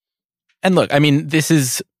 And look, I mean, this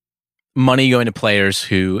is money going to players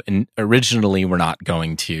who originally were not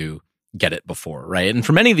going to get it before, right? And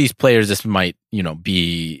for many of these players, this might,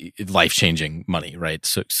 be life-changing money, right?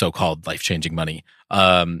 So-called life-changing money.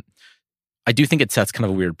 I do think it sets kind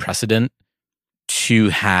of a weird precedent to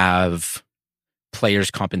have players'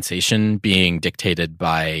 compensation being dictated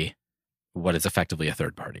by what is effectively a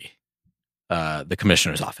third party, the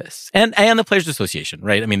commissioner's office and the Players Association,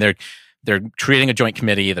 right? I mean, they're creating a joint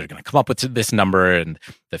committee. They're going to come up with this number, and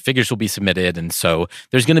the figures will be submitted, and so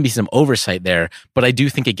there's going to be some oversight there. But I do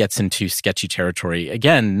think it gets into sketchy territory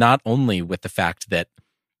again, not only with the fact that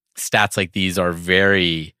stats like these are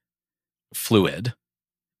very fluid,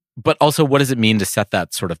 but also, what does it mean to set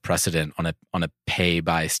that sort of precedent on a pay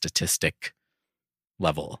by statistic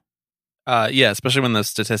level? Yeah, especially when those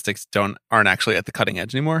statistics aren't actually at the cutting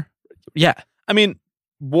edge anymore. Yeah, I mean,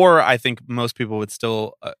 WAR. I think most people would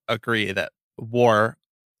still agree that WAR,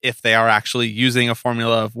 if they are actually using a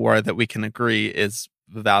formula of WAR that we can agree is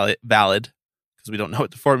valid, because we don't know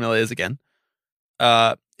what the formula is again,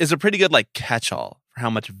 is a pretty good like catch-all for how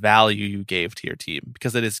much value you gave to your team,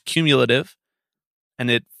 because it is cumulative. And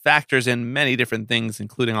it factors in many different things,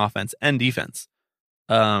 including offense and defense.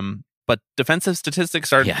 But defensive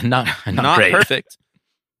statistics are not great. Perfect.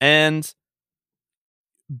 And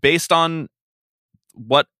based on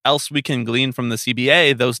what else we can glean from the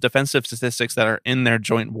CBA, those defensive statistics that are in their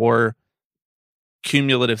joint WAR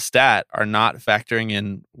cumulative stat are not factoring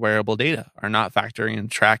in wearable data, are not factoring in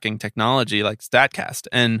tracking technology like StatCast.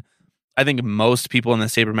 And I think most people in the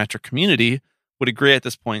sabermetric community would agree at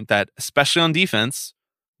this point that, especially on defense,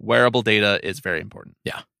 wearable data is very important.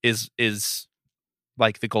 Yeah. Is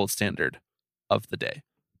like the gold standard of the day.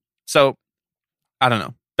 So, I don't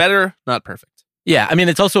know. Better, not perfect. Yeah, I mean,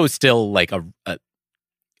 it's also still like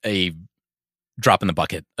a drop in the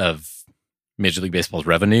bucket of Major League Baseball's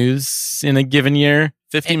revenues in a given year.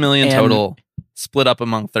 50 million total, split up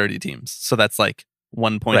among 30 teams. So that's like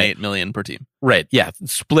 1.8 million per team. Right, yeah.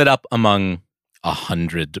 Split up among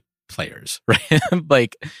 100 players, right?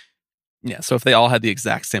 Like, yeah, so if they all had the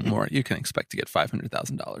exact same WAR, you can expect to get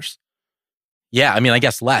 $500,000. Yeah, I mean, I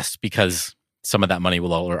guess less, because some of that money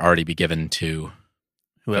will already be given to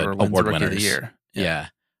whoever wins award Rookie winners of the Year. Yeah.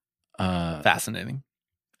 Fascinating.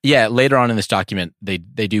 Yeah, later on in this document, they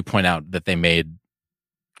do point out that they made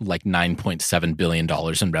like $9.7 billion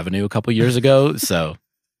in revenue a couple years ago. So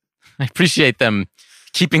I appreciate them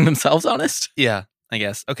keeping themselves honest. Yeah, I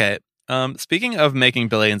guess. Okay. Speaking of making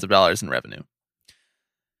billions of dollars in revenue,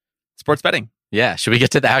 sports betting. Yeah. Should we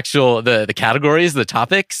get to the actual, the categories, the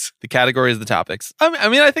topics? The categories, the topics. I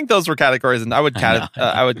mean, I think those were categories, and I would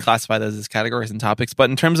I would classify those as categories and topics. But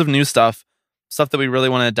in terms of new stuff that we really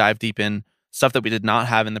want to dive deep in, stuff that we did not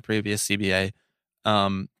have in the previous CBA,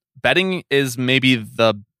 betting is maybe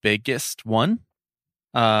the biggest one.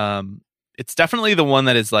 It's definitely the one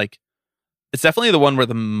that is like, it's definitely the one where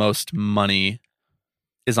the most money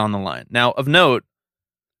is on the line. Now, of note,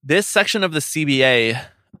 this section of the CBA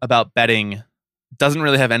about betting doesn't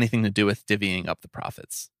really have anything to do with divvying up the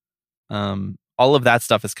profits. All of that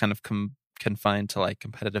stuff is kind of confined to like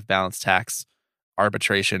competitive balance tax,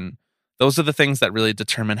 arbitration. Those are the things that really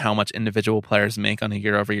determine how much individual players make on a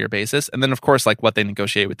year-over-year basis. And then, of course, like what they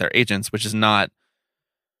negotiate with their agents, which is not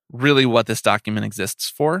really what this document exists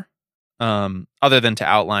for, other than to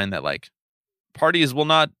outline that like parties will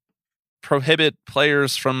not prohibit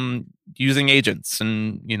players from using agents,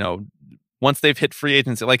 and once they've hit free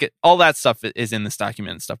agency, like all that stuff is in this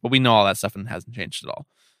document and stuff, but we know all that stuff and it hasn't changed at all.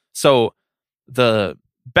 So the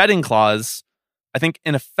betting clause, I think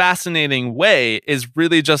in a fascinating way, is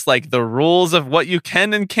really just like the rules of what you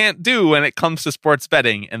can and can't do when it comes to sports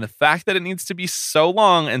betting. And the fact that it needs to be so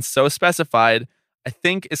long and so specified, I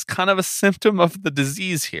think is kind of a symptom of the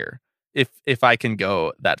disease here, if I can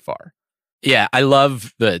go that far. Yeah, I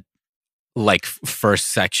love the like first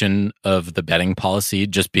section of the betting policy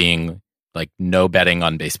just being like no betting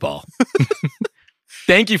on baseball.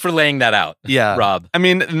 Thank you for laying that out. Yeah, Rob. I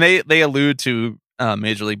mean, they allude to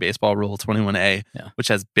Major League Baseball Rule 21A, which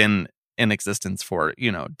has been in existence for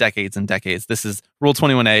decades and decades. This is Rule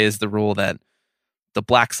 21A is the rule that the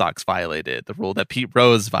Black Sox violated, the rule that Pete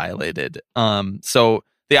Rose violated. So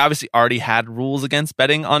they obviously already had rules against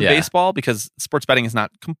betting on baseball, because sports betting is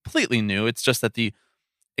not completely new. It's just that the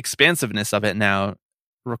expansiveness of it now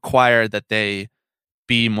required that they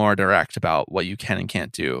be more direct about what you can and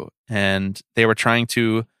can't do. And they were trying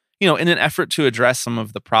to, in an effort to address some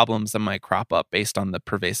of the problems that might crop up based on the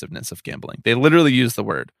pervasiveness of gambling. They literally use the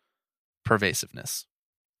word pervasiveness.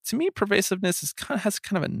 To me, pervasiveness has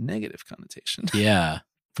kind of a negative connotation. Yeah.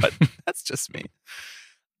 But that's just me.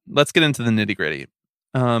 Let's get into the nitty gritty.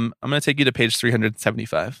 I'm going to take you to page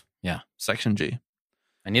 375. Yeah. Section G.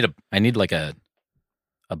 I need like a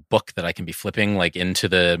book that I can be flipping like into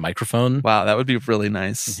the microphone. Wow, that would be really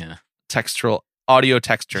nice. Yeah. Textural audio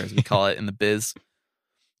texture, as we call it in the biz.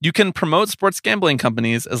 You can promote sports gambling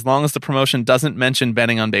companies as long as the promotion doesn't mention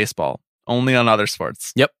betting on baseball, only on other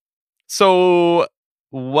sports. Yep. So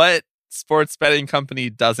what sports betting company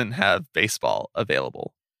doesn't have baseball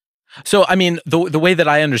available? So, I mean, the way that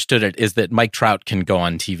I understood it is that Mike Trout can go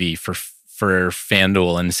on TV for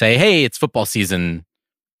FanDuel and say, hey, it's football season.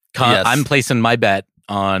 Yes. I'm placing my bet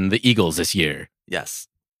on the Eagles this year. Yes.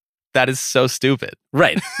 That is so stupid.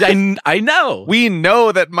 Right. I know. We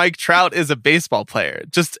know that Mike Trout is a baseball player.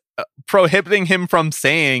 Just prohibiting him from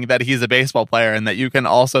saying that he's a baseball player and that you can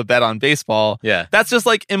also bet on baseball. Yeah. That's just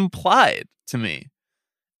like implied to me.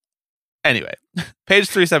 Anyway, page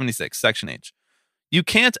 376, section H. You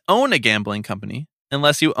can't own a gambling company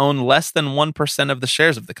unless you own less than 1% of the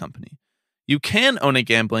shares of the company. You can own a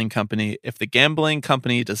gambling company if the gambling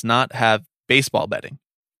company does not have baseball betting.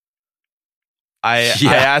 I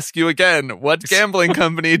ask you again, what gambling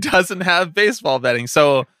company doesn't have baseball betting?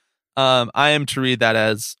 So I am to read that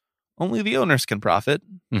as only the owners can profit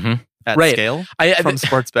at scale from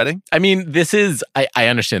sports betting. I mean, I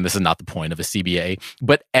understand this is not the point of a CBA,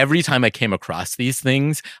 but every time I came across these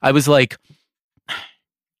things, I was like,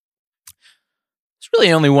 it's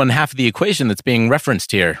really only one half of the equation that's being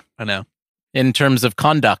referenced here. I know. In terms of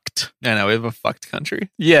conduct. I know, we have a fucked country.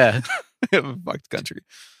 Yeah. We have a fucked country.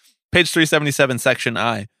 Page 377, section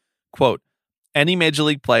I, quote, any major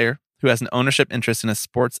league player who has an ownership interest in a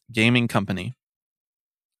sports gaming company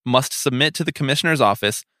must submit to the commissioner's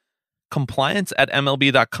office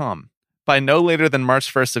compliance@mlb.com by no later than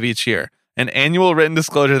March 1st of each year, an annual written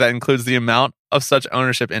disclosure that includes the amount of such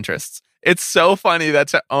ownership interests. It's so funny that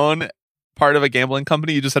to own part of a gambling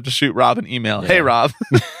company, you just have to shoot Rob an email. Yeah. Hey, Rob.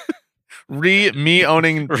 Me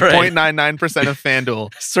owning 0.99% of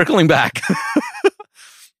FanDuel. Circling back.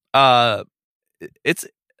 They're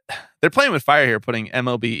playing with fire here, putting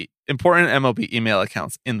important MLB email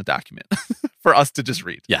accounts in the document for us to just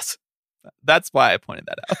read. Yes. That's why I pointed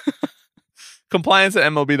that out.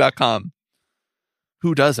 Compliance@mlb.com.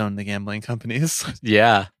 Who does own the gambling companies?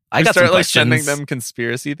 Yeah. I got start like sending them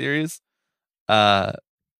conspiracy theories.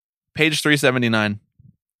 Page 379.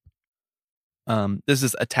 This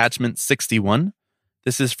is attachment 61.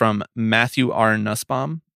 This is from Matthew R.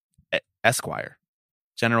 Nussbaum, Esquire,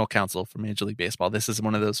 General Counsel for Major League Baseball. This is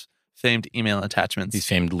one of those famed email attachments. These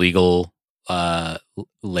famed legal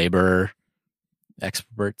labor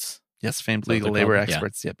experts. Yes, famed legal labor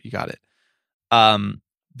experts. Yeah. Yep, you got it.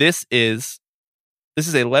 This is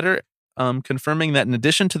a letter confirming that in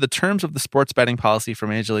addition to the terms of the sports betting policy for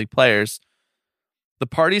Major League players, the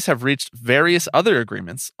parties have reached various other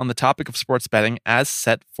agreements on the topic of sports betting as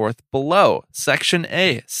set forth below. Section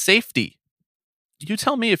A, safety. You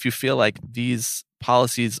tell me if you feel like these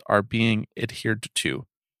policies are being adhered to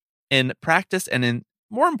in practice and in,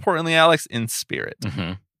 more importantly, Alex, in spirit.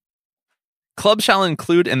 Mm-hmm. Clubs shall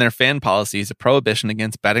include in their fan policies a prohibition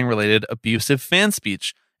against betting-related abusive fan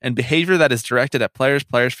speech and behavior that is directed at players,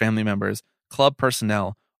 family members, club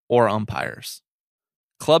personnel, or umpires.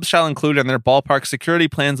 Clubs shall include in their ballpark security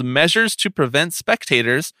plans measures to prevent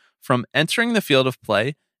spectators from entering the field of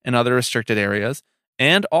play and other restricted areas,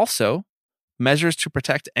 and also measures to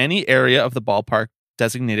protect any area of the ballpark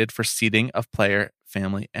designated for seating of player,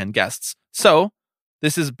 family, and guests. So,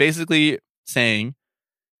 this is basically saying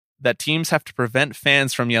that teams have to prevent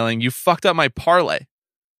fans from yelling, "You fucked up my parlay."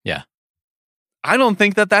 Yeah. I don't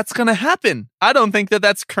think that that's going to happen. I don't think that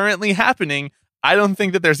that's currently happening. I don't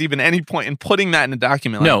think that there's even any point in putting that in a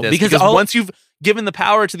document like this. Because once you've given the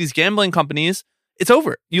power to these gambling companies, it's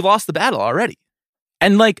over. You lost the battle already.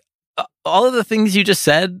 And like all of the things you just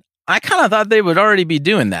said, I kind of thought they would already be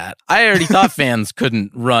doing that. I already thought fans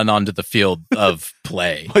couldn't run onto the field of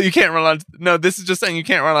play. Well, you can't run on. No, this is just saying you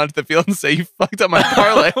can't run onto the field and say you fucked up my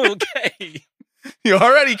parlay. Okay. You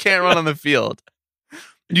already can't run on the field.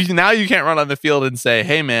 Now you can't run on the field and say,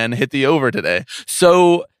 "Hey man, hit the over today."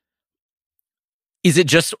 So is it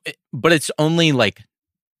just, but it's only like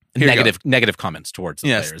negative comments towards the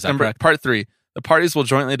player. Is that correct? Part 3. The parties will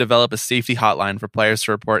jointly develop a safety hotline for players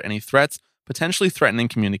to report any threats, potentially threatening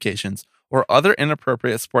communications, or other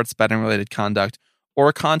inappropriate sports betting related conduct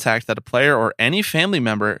or contact that a player or any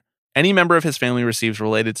member of his family receives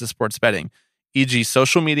related to sports betting. e.g.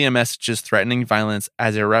 social media messages threatening violence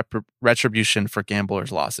as a retribution for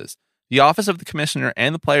gamblers' losses. The Office of the Commissioner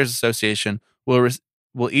and the Players Association will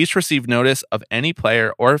each receive notice of any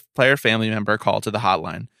player or player family member called to the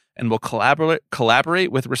hotline and will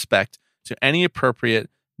collaborate with respect to any appropriate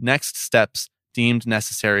next steps deemed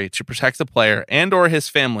necessary to protect the player and or his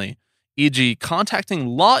family, e.g. contacting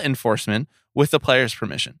law enforcement with the player's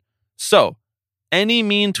permission. So, any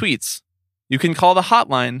mean tweets, you can call the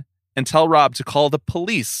hotline and tell Rob to call the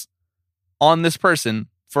police on this person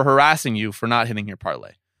for harassing you for not hitting your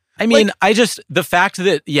parlay. I mean, the fact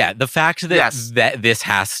that that this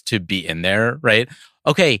has to be in there, right?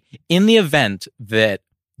 Okay, in the event that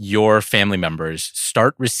your family members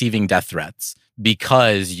start receiving death threats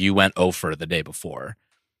because you went over the day before,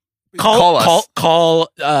 call us. Call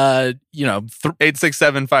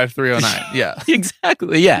 867-5309. Yeah.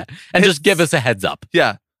 Exactly. Yeah. And just give us a heads up.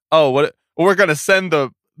 Yeah. Oh, we're going to send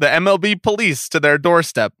the MLB police to their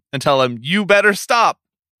doorstep and tell them, you better stop.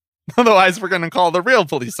 Otherwise, we're going to call the real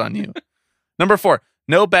police on you. Number 4,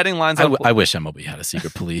 no betting lines. I wish MLB had a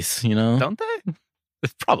secret police, Don't they?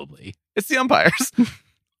 Probably. It's the umpires.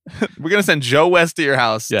 We're going to send Joe West to your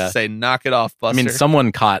house to say, knock it off, Buster. I mean,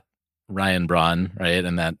 someone caught Ryan Braun, right?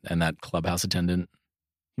 And that clubhouse attendant.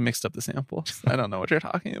 He mixed up the samples. I don't know what you're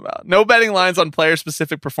talking about. No betting lines on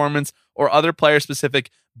player-specific performance or other player-specific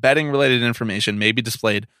betting-related information may be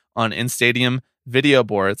displayed on in-stadium video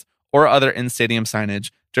boards or other in-stadium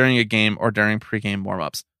signage during a game or during pregame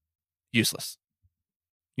warm-ups. Useless.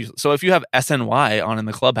 So if you have SNY on in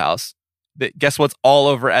the clubhouse, guess what's all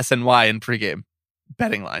over SNY in pregame?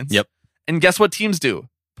 Betting lines. Yep. And guess what teams do?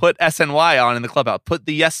 Put SNY on in the clubhouse. Put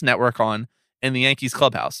the Yes Network on in the Yankees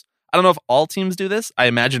clubhouse. I don't know if all teams do this. I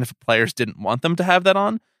imagine if players didn't want them to have that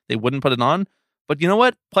on, they wouldn't put it on. But you know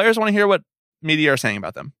what? Players want to hear what media are saying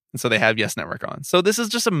about them. And so they have Yes Network on. So this is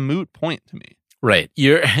just a moot point to me. Right.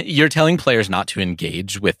 You're telling players not to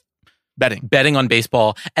engage with betting on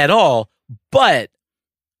baseball at all, but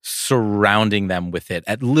surrounding them with it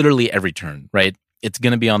at literally every turn, right? It's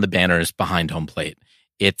going to be on the banners behind home plate.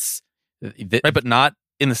 It's right, but not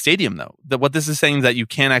in the stadium though. What this is saying is that you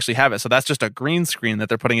can't actually have it. So that's just a green screen that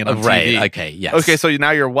they're putting it on TV. Right. Okay. Yes. Okay. So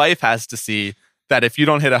now your wife has to see that if you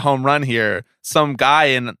don't hit a home run here, some guy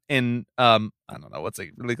in I don't know what's a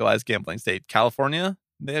legalized gambling state, California.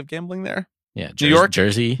 They have gambling there. Yeah. New York,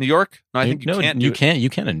 Jersey, New York. No, I think you can't. You can't. You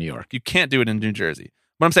can in New York. You can't do it in New Jersey.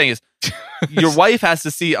 What I'm saying is, your wife has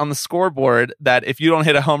to see on the scoreboard that if you don't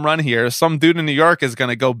hit a home run here, some dude in New York is going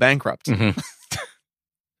to go bankrupt. Mm-hmm.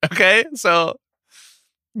 Okay, so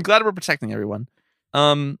I'm glad we're protecting everyone.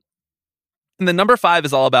 And then number 5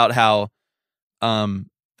 is all about how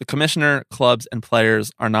the commissioner, clubs, and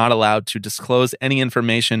players are not allowed to disclose any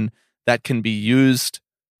information that can be used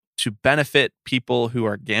to benefit people who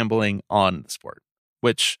are gambling on the sport,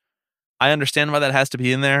 which I understand why that has to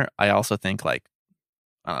be in there. I also think, I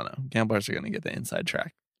don't know, gamblers are going to get the inside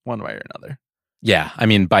track one way or another. Yeah. I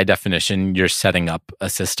mean, by definition, you're setting up a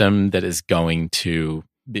system that is going to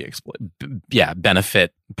be exploited.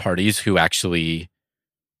 Benefit parties who actually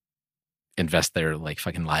invest their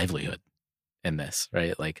fucking livelihood in this,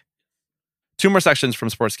 right? 2 more sections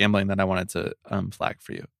from sports gambling that I wanted to flag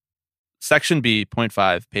for you. Section B, point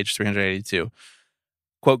 5, page 382.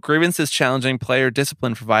 Quote, grievances challenging player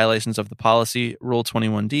discipline for violations of the policy, Rule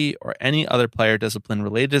 21D, or any other player discipline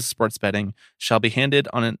related to sports betting shall be handled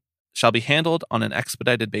on an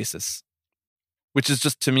expedited basis. Which is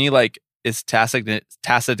just, to me, is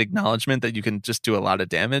tacit acknowledgement that you can just do a lot of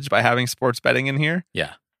damage by having sports betting in here.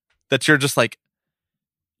 Yeah. That you're just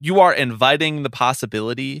you are inviting the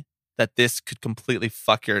possibility that this could completely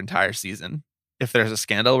fuck your entire season if there's a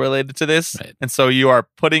scandal related to this. Right. And so you are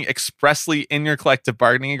putting expressly in your collective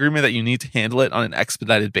bargaining agreement that you need to handle it on an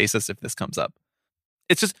expedited basis if this comes up.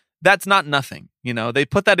 It's just, that's not nothing. They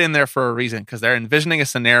put that in there for a reason because they're envisioning a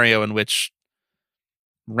scenario in which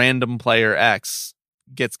random player X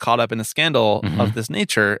gets caught up in a scandal of this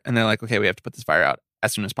nature. And they're like, okay, we have to put this fire out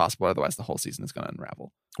as soon as possible. Otherwise the whole season is going to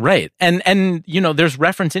unravel. Right. And there's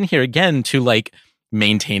reference in here again to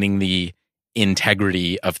maintaining the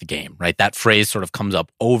integrity of the game, right? That phrase sort of comes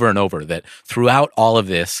up over and over, that throughout all of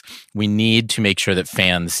this, we need to make sure that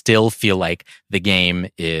fans still feel like the game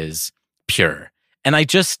is pure. And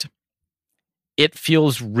it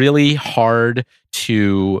feels really hard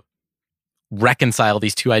to reconcile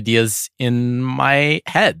these two ideas in my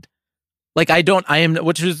head.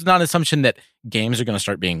 Which is not an assumption that games are going to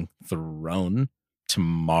start being thrown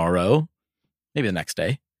tomorrow, maybe the next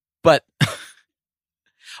day. But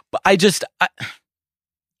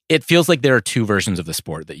it feels like there are 2 versions of the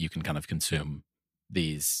sport that you can kind of consume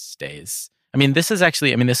these days. I mean, this is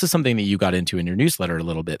something that you got into in your newsletter a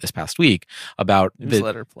little bit this past week about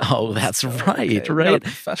Newsletter. Oh, that's right, Okay, right. got a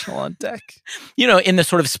professional on deck. In the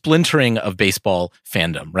sort of splintering of baseball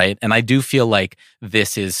fandom, right? And I do feel like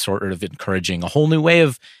this is sort of encouraging a whole new way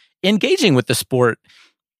of engaging with the sport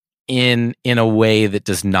in a way that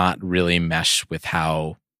does not really mesh with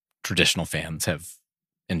how traditional fans have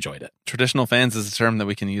enjoyed it. Traditional fans is a term that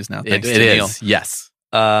we can use now. Thanks It to Neil. is, yes.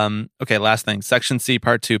 Okay, last thing. Section C,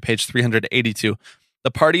 Part 2, page 382.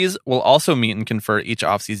 The parties will also meet and confer each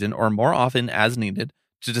offseason or more often as needed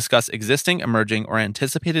to discuss existing, emerging, or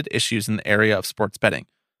anticipated issues in the area of sports betting,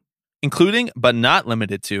 including but not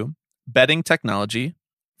limited to betting technology,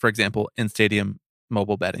 for example, in-stadium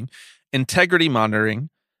mobile betting, integrity monitoring,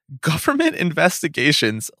 government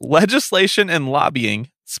investigations, legislation and lobbying,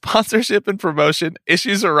 sponsorship and promotion,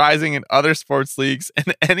 issues arising in other sports leagues,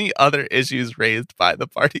 and any other issues raised by the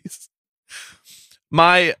parties.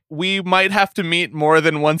 We might have to meet more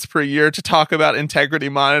than once per year to talk about integrity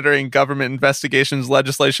monitoring, government investigations,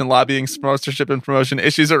 legislation, lobbying, sponsorship and promotion,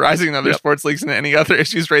 issues arising in other sports leagues, and any other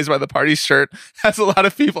issues raised by the parties. Shirt has a lot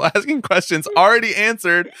of people asking questions already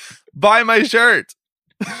answered by my shirt.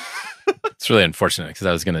 It's really unfortunate because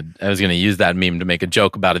I was gonna use that meme to make a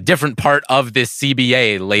joke about a different part of this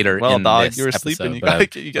CBA later. Well, in dog, this you were episode, sleeping. You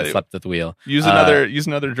but got I slept at the wheel. Use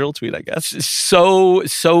another drill tweet, I guess.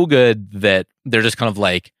 So good that they're just kind of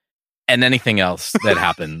like, and anything else that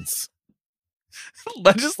happens.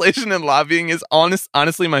 Legislation and lobbying is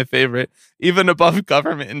honestly my favorite, even above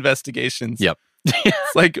government investigations. Yep.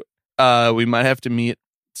 It's like we might have to meet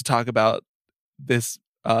to talk about this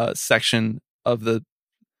section of the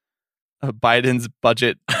Biden's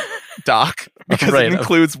budget doc because it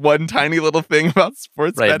includes one tiny little thing about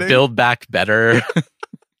sports betting. Build back better.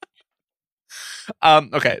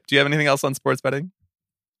 Okay. Do you have anything else on sports betting?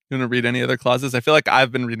 You want to read any other clauses? I feel like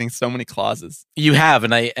I've been reading so many clauses. You have,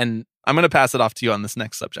 and I'm going to pass it off to you on this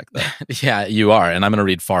next subject, though. Yeah, you are, and I'm going to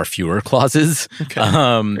read far fewer clauses.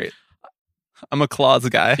 Okay, great. I'm a clause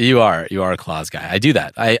guy. You are a clause guy. I do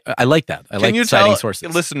that. I like that. I like citing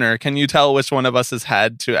sources. Listener, can you tell which one of us has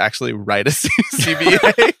had to actually write a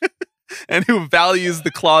CBA and who values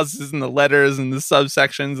the clauses and the letters and the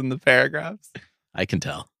subsections and the paragraphs? I can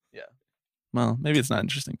tell. Yeah. Well, maybe it's not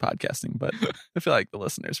interesting podcasting, but I feel like the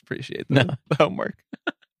listeners appreciate the homework.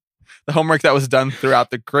 The homework that was done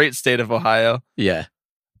throughout the great state of Ohio. Yeah.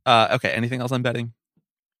 Okay. Anything else on betting?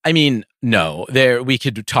 I mean, no. We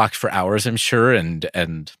could talk for hours, I'm sure,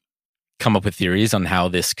 and come up with theories on how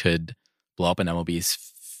this could blow up in MLB's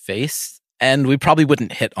face, and we probably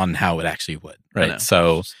wouldn't hit on how it actually would, right?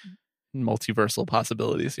 So, multiversal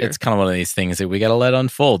possibilities here. It's kind of one of these things that we got to let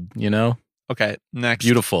unfold, Okay, next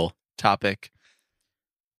beautiful topic.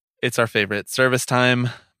 It's our favorite: service time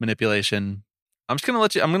manipulation. I'm going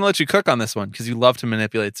to let you cook on this one because you love to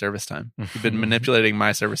manipulate service time. You've been manipulating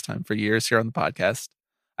my service time for years here on the podcast.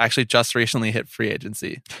 Actually just recently hit free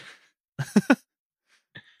agency.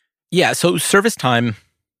 Yeah, so service time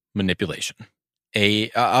manipulation.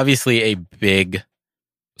 Obviously a big,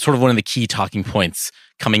 sort of one of the key talking points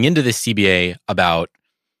coming into this CBA about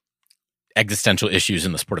existential issues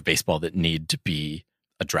in the sport of baseball that need to be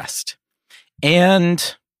addressed.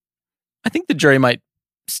 And I think the jury might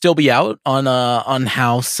still be out on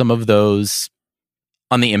how some of those,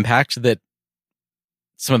 on the impact that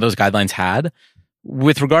some of those guidelines had.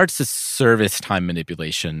 With regards to service time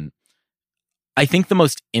manipulation, I think the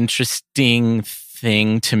most interesting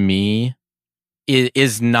thing to me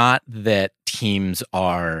is not that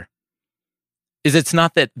it's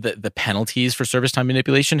not that the penalties for service time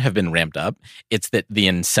manipulation have been ramped up. It's that the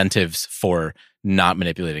incentives for not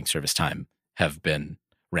manipulating service time have been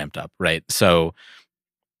ramped up, right? So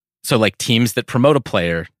like teams that promote a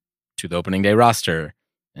player to the opening day roster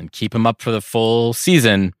and keep him up for the full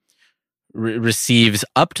season receives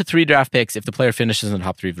up to 3 draft picks if the player finishes in the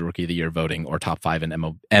top 3 of the Rookie of the Year voting or top 5 in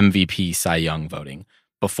MVP Cy Young voting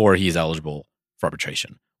before he's eligible for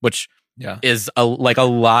arbitration, which is a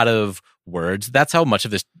lot of words. That's how much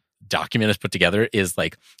of this document is put together, is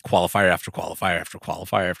like qualifier after qualifier after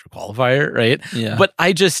qualifier after qualifier, right? Yeah. But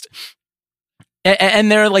and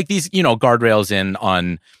there are like these, guardrails in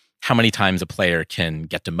on how many times a player can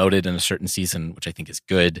get demoted in a certain season, which I think is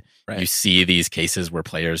good. Right. You see these cases where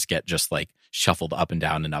players get just like shuffled up and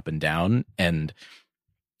down and up and down. And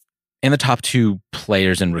in the top 2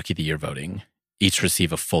 players in Rookie of the Year voting each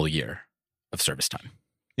receive a full year of service time.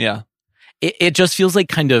 Yeah. It just feels like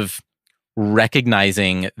kind of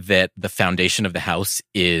recognizing that the foundation of the house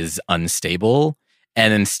is unstable.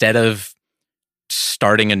 And instead of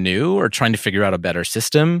starting anew or trying to figure out a better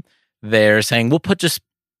system, they're saying, we'll put just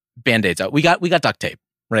Band-Aids out. We got duct tape.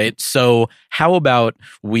 right? So how about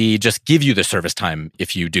we just give you the service time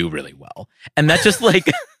if you do really well? And that just like,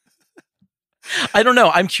 I don't know.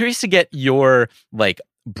 I'm curious to get your like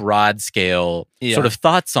broad scale sort of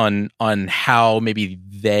thoughts on how maybe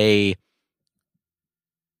they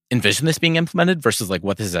envision this being implemented versus like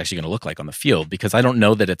what this is actually going to look like on the field, because I don't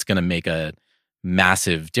know that it's going to make a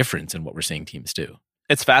massive difference in what we're seeing teams do.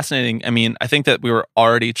 It's fascinating. I mean, I think that we were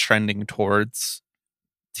already trending towards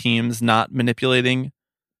teams not manipulating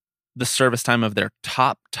the service time of their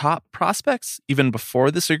top prospects even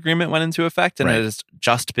before this agreement went into effect, and it has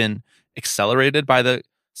just been accelerated by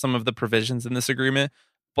some of the provisions in this agreement.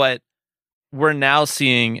 But we're now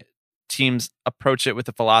seeing teams approach it with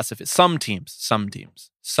the philosophy. Some teams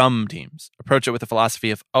approach it with the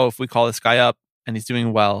philosophy of, oh, if we call this guy up and he's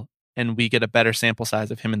doing well and we get a better sample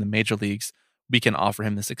size of him in the major leagues, we can offer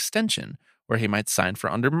him this extension where he might sign for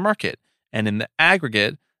under market. And in the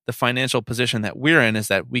aggregate, the financial position that we're in is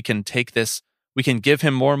that we can take this, we can give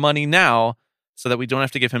him more money now so that we don't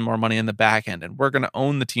have to give him more money in the back end. And we're going to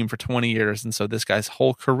own the team for 20 years. And so this guy's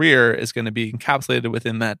whole career is going to be encapsulated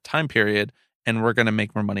within that time period, and we're going to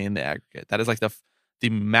make more money in the aggregate. That is like the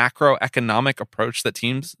macroeconomic approach that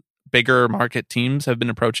bigger market teams have been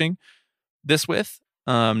approaching this with.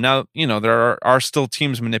 Now, there are still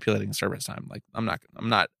teams manipulating service time. Like I'm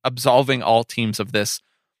not absolving all teams of this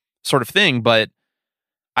sort of thing, but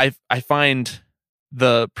I find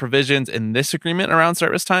the provisions in this agreement around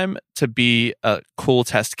service time to be a cool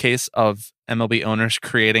test case of MLB owners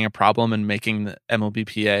creating a problem and making the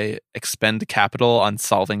MLBPA expend capital on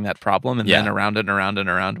solving that problem. And then around and around and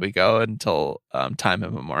around we go until time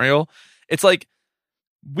immemorial. It's like,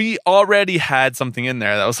 we already had something in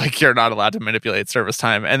there that was like, you're not allowed to manipulate service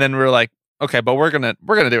time. And then we're like, okay, but we're going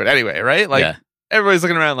to do it anyway. Right. Like everybody's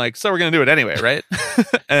looking around like, so we're going to do it anyway. Right.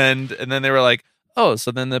 and then they were like, oh,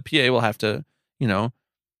 so then the PA will have to,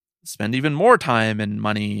 spend even more time and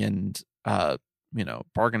money and,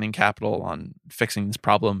 bargaining capital on fixing this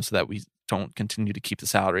problem so that we don't continue to keep the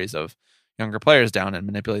salaries of younger players down and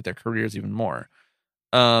manipulate their careers even more.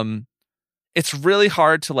 It's really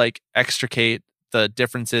hard to like extricate the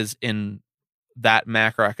differences in that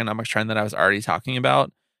macroeconomic trend that I was already talking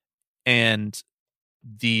about and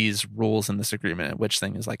these rules in this agreement, which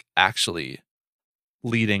thing is like actually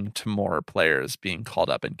leading to more players being called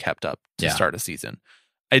up and kept up to start a season.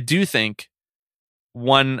 I do think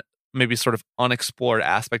one maybe sort of unexplored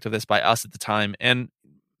aspect of this by us at the time, and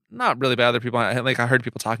not really by other people, I heard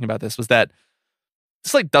people talking about this, was that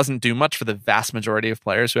this like doesn't do much for the vast majority of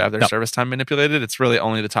players who have their service time manipulated. It's really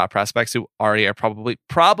only the top prospects who already are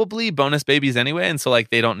probably bonus babies anyway, and so like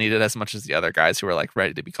they don't need it as much as the other guys who are like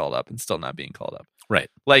ready to be called up and still not being called up. Right.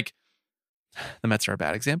 Like the Mets are a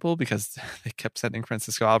bad example because they kept sending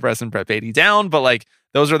Francisco Alvarez and Brett Baty down, but like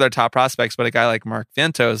those are their top prospects. But a guy like Mark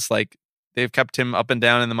Vientos, like they've kept him up and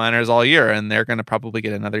down in the minors all year, and they're going to probably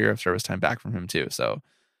get another year of service time back from him too. So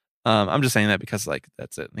I'm just saying that because like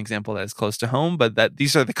that's an example that is close to home, but that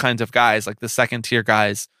these are the kinds of guys, like the second tier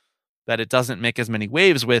guys, that it doesn't make as many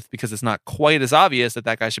waves with because it's not quite as obvious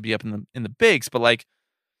that guy should be up in the bigs. But like,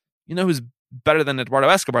 who's better than Eduardo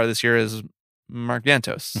Escobar this year is Mark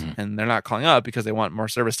Vientos, and they're not calling up because they want more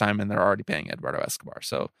service time and they're already paying Eduardo Escobar.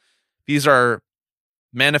 So these are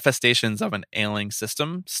manifestations of an ailing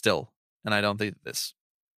system still, and I don't think this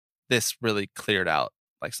really cleared out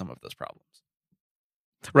like some of those problems.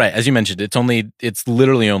 Right, as you mentioned, it's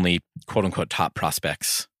literally only quote unquote top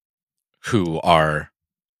prospects who are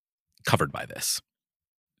covered by this.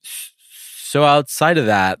 So outside of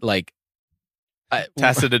that, like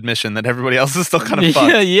tacit admission that everybody else is still kind of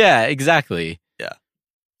fucked. Yeah, exactly. Yeah.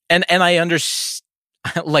 And I understand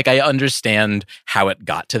how it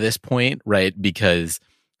got to this point, right? Because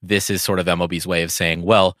this is sort of MLB's way of saying,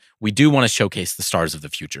 well, we do want to showcase the stars of the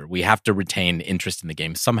future. We have to retain interest in the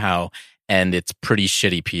game somehow, and it's pretty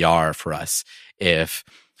shitty PR for us if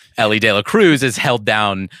Ellie De La Cruz is held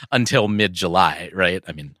down until mid-July, right?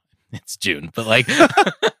 I mean, it's June, but like...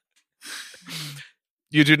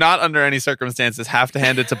 You do not, under any circumstances, have to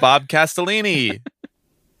hand it to Bob Castellini.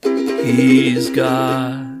 He's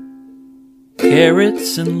got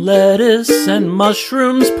carrots and lettuce and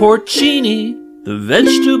mushrooms, porcini. The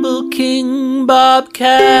vegetable king, Bob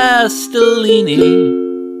Castellini.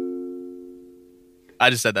 I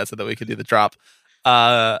just said that so that we could do the drop.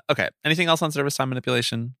 Okay. Anything else on service time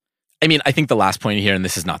manipulation? I mean, I think the last point here, and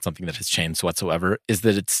this is not something that has changed whatsoever, is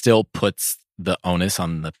that it still puts the onus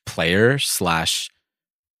on the Players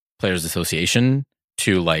Association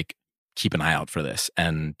to like keep an eye out for this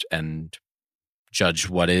and judge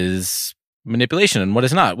what is manipulation and what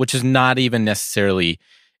is not, which is not even necessarily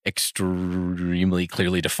extremely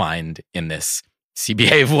clearly defined in this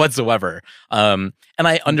CBA whatsoever. And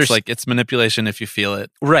I It's understand, like it's manipulation if you feel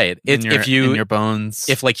it. right? In your, If you in your bones.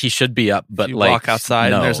 if like he should be up, but if you like walk outside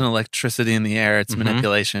no. and there's an electricity in the air, it's Mhm.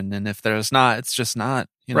 manipulation. And if there's not, it's just not.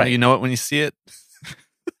 Right. You know it when you see it.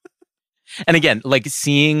 And again, like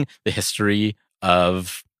seeing the history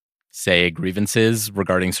of, say, grievances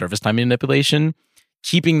regarding service time manipulation,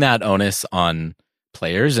 keeping that onus on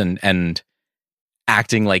players and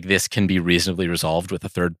acting like this can be reasonably resolved with a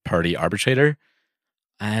third-party arbitrator,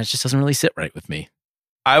 it just doesn't really sit right with me.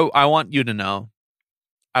 I want you to know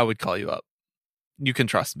I would call you up. You can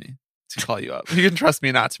trust me to call you up. You can trust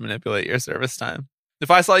me not to manipulate your service time. If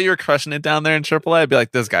I saw you were crushing it down there in AAA, I'd be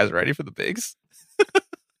like, this guy's ready for the bigs.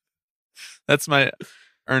 That's my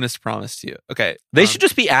earnest promise to you. Okay. They should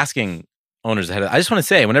just be asking owners ahead of. I just want to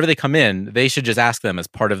say, whenever they come in, they should just ask them as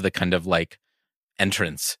part of the kind of like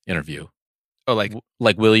entrance interview. Oh, like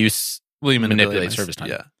will you manipulate manipulate my service time?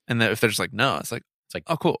 Yeah. And then if they're just like, no, it's like,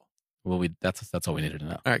 oh, cool. Well, that's all we needed to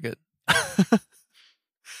know. All right, good.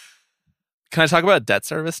 Can I talk about debt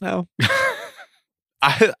service now?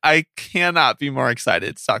 I cannot be more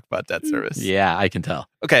excited to talk about debt service. Yeah, I can tell.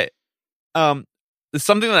 Okay.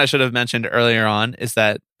 Something that I should have mentioned earlier on is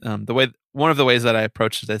that one of the ways that I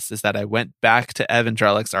approached this is that I went back to Evan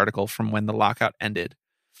Drellick's article from when the lockout ended,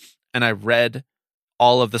 and I read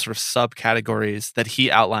all of the sort of subcategories that he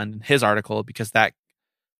outlined in his article, because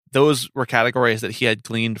those were categories that he had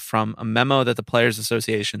gleaned from a memo that the Players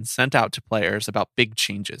Association sent out to players about big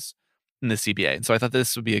changes in the CBA. And so I thought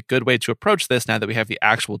this would be a good way to approach this now that we have the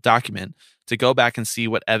actual document, to go back and see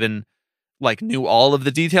what Evan knew all of the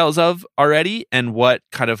details of already, and what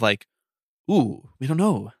kind of we don't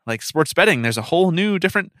know. Like sports betting, there's a whole new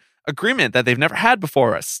different agreement that they've never had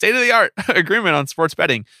before, a state-of-the-art agreement on sports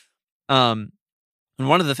betting. And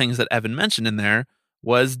one of the things that Evan mentioned in there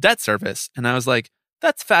was debt service. And I was like,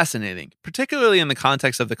 that's fascinating, particularly in the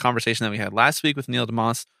context of the conversation that we had last week with Neil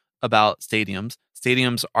DeMoss about stadiums.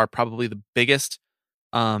 Stadiums are probably the biggest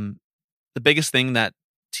thing that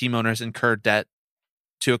team owners incur debt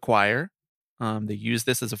to acquire. They use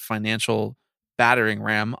this as a financial battering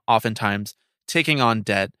ram, oftentimes taking on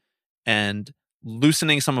debt and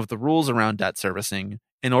loosening some of the rules around debt servicing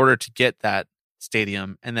in order to get that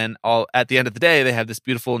stadium. And then at the end of the day, they have this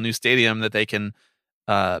beautiful new stadium that they can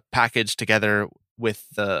package together with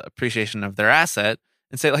the appreciation of their asset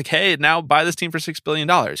and say like, hey, now buy this team for $6 billion.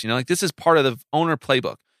 This is part of the owner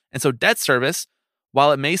playbook. And so debt service,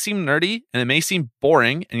 while it may seem nerdy and it may seem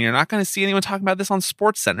boring, and you're not going to see anyone talking about this on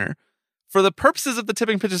SportsCenter, for the purposes of the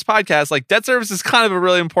Tipping Pitches podcast, debt service is kind of a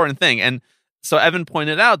really important thing. And so Evan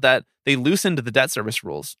pointed out that they loosened the debt service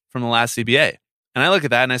rules from the last CBA. And I look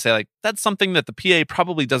at that and I say, that's something that the PA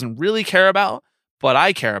probably doesn't really care about, but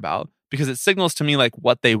I care about, because it signals to me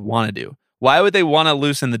what they want to do. Why would they want to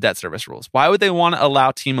loosen the debt service rules? Why would they want to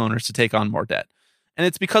allow team owners to take on more debt? And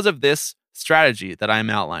it's because of this strategy that I'm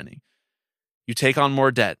outlining. You take on more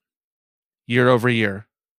debt year over year.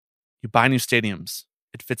 You buy new stadiums.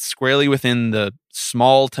 It fits squarely within the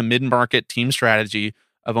small to mid-market team strategy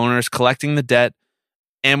of owners collecting the debt,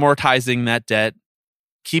 amortizing that debt,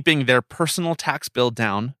 keeping their personal tax bill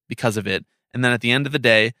down because of it. And then at the end of the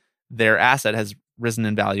day, their asset has risen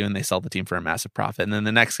in value and they sell the team for a massive profit. And then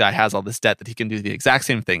the next guy has all this debt that he can do the exact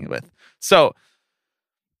same thing with. So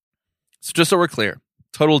just so we're clear,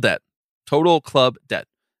 total debt, total club debt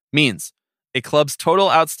means a club's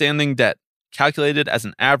total outstanding debt calculated as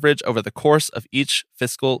an average over the course of each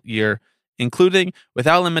fiscal year, including,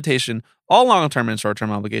 without limitation, all long-term and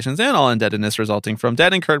short-term obligations and all indebtedness resulting from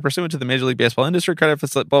debt incurred pursuant to the Major League Baseball industry credit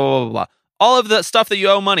facility, blah, blah, blah, blah. All of the stuff that you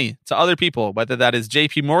owe money to other people, whether that is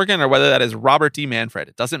JP Morgan or whether that is Robert D. Manfred.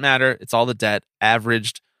 It doesn't matter. It's all the debt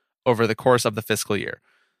averaged over the course of the fiscal year.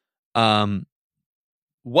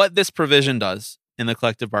 What this provision does in the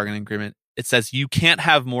collective bargaining agreement, it says you can't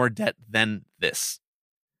have more debt than this.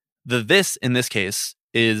 The this in this case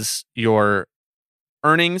is your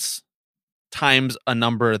earnings times a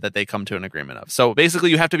number that they come to an agreement of. So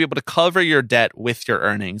basically you have to be able to cover your debt with your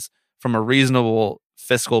earnings from a reasonable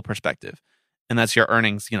fiscal perspective. And that's your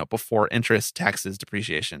earnings, before interest, taxes,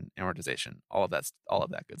 depreciation, amortization, all of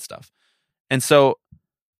that good stuff. And so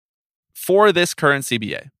for this current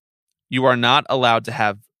CBA, you are not allowed to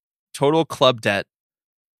have total club debt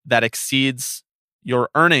that exceeds your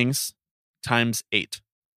earnings times 8.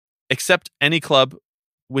 Except any club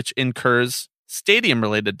which incurs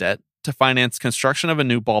stadium-related debt to finance construction of a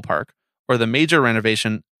new ballpark or the major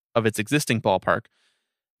renovation of its existing ballpark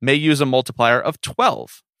may use a multiplier of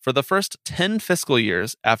 12 for the first 10 fiscal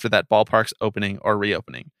years after that ballpark's opening or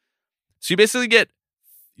reopening. So you basically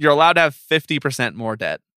you're allowed to have 50% more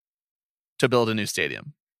debt to build a new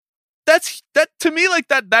stadium. that to me, like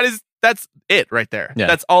that's it right there. Yeah.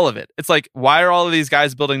 That's all of it. It's like, why are all of these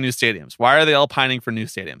guys building new stadiums? Why are they all pining for new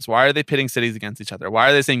stadiums? Why are they pitting cities against each other? Why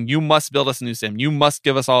are they saying, you must build us a new stadium? You must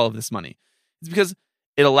give us all of this money? It's because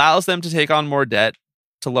it allows them to take on more debt,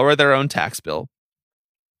 to lower their own tax bill,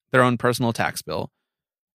 their own personal tax bill,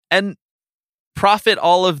 and profit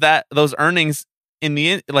all of those earnings in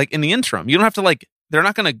the interim. You don't have to they're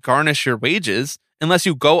not going to garnish your wages unless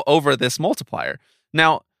you go over this multiplier.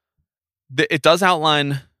 Now, it does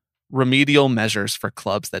outline remedial measures for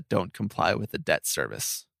clubs that don't comply with the debt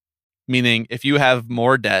service. Meaning, if you have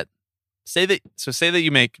more debt, say that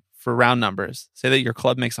you make, for round numbers, say that your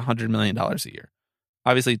club makes $100 million a year.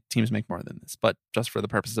 Obviously, teams make more than this, but just for the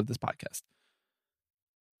purposes of this podcast.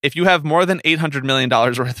 If you have more than $800 million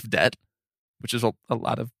worth of debt, which is a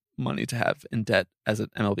lot of money to have in debt as an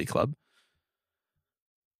MLB club,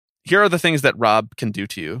 here are the things that Rob can do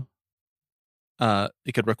to you.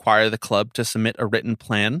 It could require the club to submit a written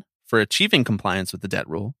plan for achieving compliance with the debt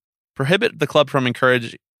rule, prohibit the club from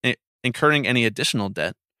incurring any additional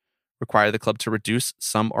debt, require the club to reduce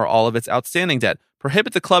some or all of its outstanding debt,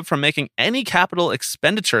 prohibit the club from making any capital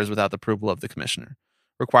expenditures without the approval of the commissioner,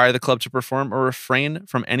 require the club to perform or refrain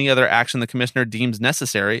from any other action the commissioner deems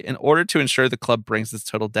necessary in order to ensure the club brings its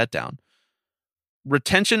total debt down,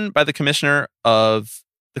 retention by the commissioner of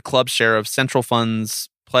the club's share of central funds,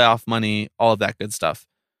 playoff money, all of that good stuff.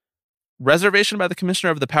 Reservation by the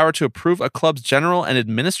commissioner of the power to approve a club's general and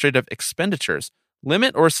administrative expenditures,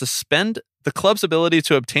 limit or suspend the club's ability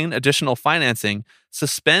to obtain additional financing,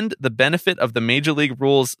 suspend the benefit of the Major League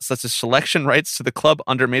rules such as selection rights to the club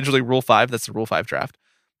under Major League Rule 5, that's the Rule 5 draft,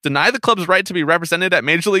 deny the club's right to be represented at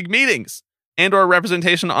Major League meetings and or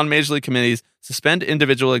representation on Major League committees, suspend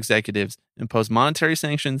individual executives, impose monetary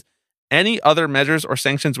sanctions, any other measures or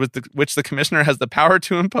sanctions which the commissioner has the power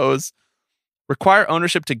to impose, require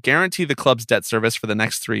ownership to guarantee the club's debt service for the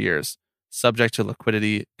next 3 years, subject to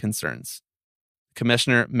liquidity concerns. The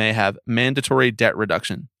commissioner may have mandatory debt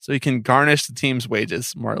reduction, so he can garnish the team's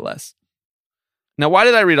wages, more or less. Now, why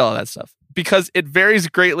did I read all that stuff? Because it varies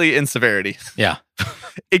greatly in severity. Yeah.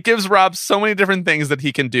 It gives Rob so many different things that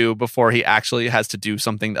he can do before he actually has to do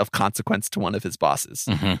something of consequence to one of his bosses.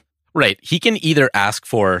 Mm-hmm. Right. He can either ask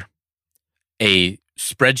for a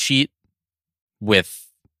spreadsheet with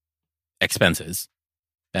expenses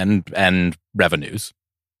and revenues,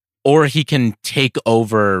 or he can take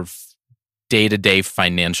over day-to-day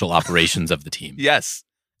financial operations of the team. Yes,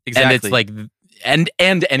 exactly. And it's like, and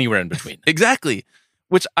anywhere in between. Exactly.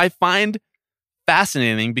 Which I find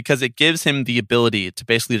fascinating because it gives him the ability to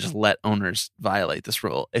basically just let owners violate this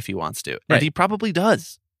rule if he wants to. And Right. he probably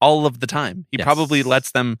does all of the time. He Yes. probably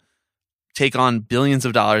lets them take on billions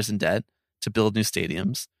of dollars in debt to build new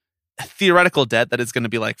stadiums. Theoretical debt that is going to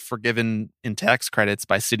be forgiven in tax credits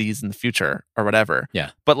by cities in the future or whatever.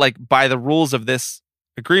 Yeah. But by the rules of this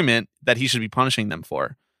agreement that he should be punishing them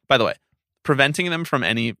for. By the way, preventing them from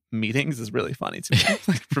any meetings is really funny to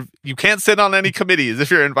me. You can't sit on any committees if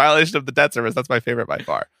you're in violation of the debt service. That's my favorite by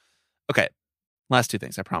far. Okay. Last two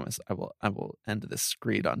things. I promise I will end this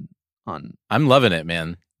screed on I'm loving it,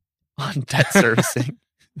 man. on debt servicing.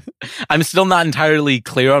 I'm still not entirely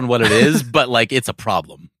clear on what it is, but it's a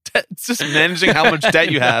problem. It's just managing how much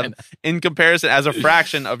debt you have in comparison as a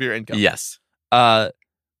fraction of your income. Yes. On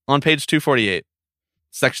page 248,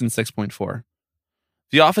 section 6.4,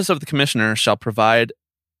 the office of the commissioner shall provide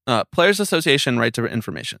Players Association right to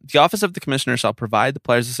information. The office of the commissioner shall provide the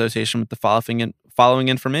Players Association with the following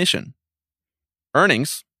information: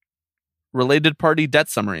 earnings, related party debt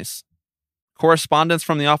summaries, correspondence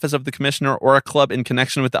from the office of the commissioner or a club in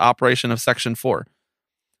connection with the operation of section 4,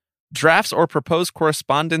 drafts or proposed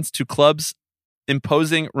correspondence to clubs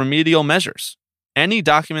imposing remedial measures. Any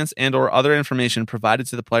documents and or other information provided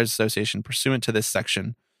to the Players Association pursuant to this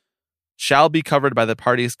section shall be covered by the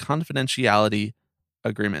parties' confidentiality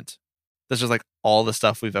agreement. That's just all the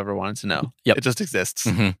stuff we've ever wanted to know. Yep. It just exists.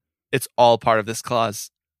 Mm-hmm. It's all part of this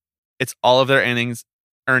clause. It's all of their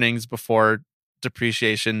earnings before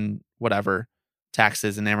depreciation, whatever,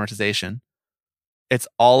 taxes and amortization. It's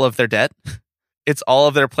all of their debt. It's all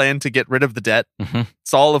of their plan to get rid of the debt. Mm-hmm.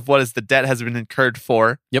 It's all of what is the debt has been incurred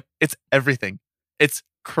for. Yep. It's everything. It's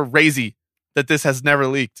crazy that this has never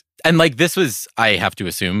leaked. And this was, I have to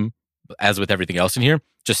assume, as with everything else in here,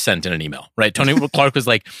 just sent in an email, right? Tony Clark was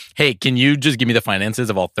like, hey, can you just give me the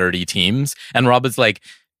finances of all 30 teams? And Rob was like,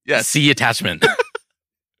 Yes. see attachment.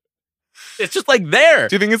 It's just there.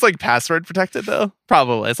 Do you think it's password protected though?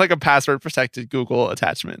 Probably. It's a password protected Google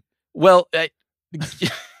attachment. Well,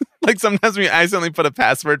 Sometimes we accidentally put a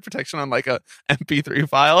password protection on a MP3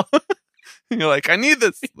 file. And you're I need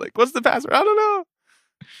this. What's the password? I don't know.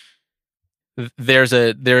 there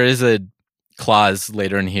is a clause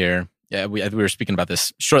later in here. Yeah, we were speaking about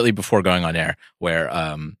this shortly before going on air, where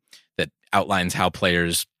that outlines how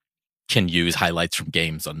players can use highlights from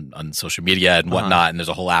games on social media and whatnot, and there's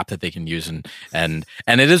a whole app that they can use, and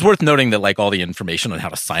it is worth noting that like all the information on how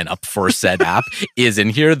to sign up for said app is in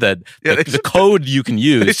here. The code you can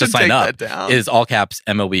use to sign up is all caps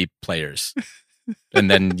MLB players,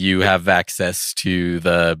 and then you have access to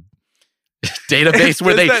the database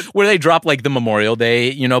where they drop like the Memorial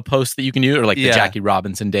Day post that you can use, or like the Jackie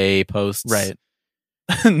Robinson Day posts, right?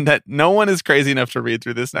 That no one is crazy enough to read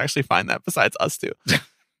through this and actually find that besides us two.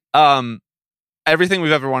 Everything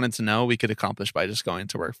we've ever wanted to know, we could accomplish by just going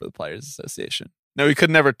to work for the Players Association. No, we could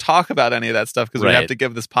never talk about any of that stuff because we have to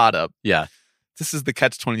give this pod up. Yeah. This is the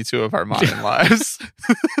catch-22 of our modern lives.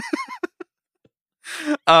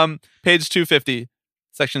 Page 250,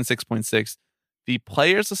 section 6.6. The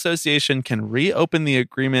Players Association can reopen the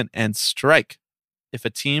agreement and strike if a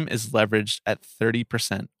team is leveraged at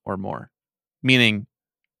 30% or more. Meaning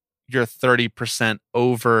you're 30%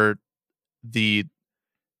 over the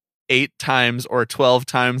 8 times or 12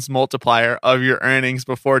 times multiplier of your earnings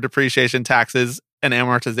before depreciation, taxes, and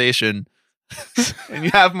amortization. And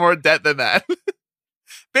you have more debt than that.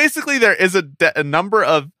 Basically, there is a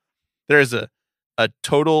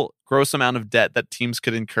total gross amount of debt that teams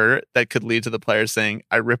could incur that could lead to the players saying,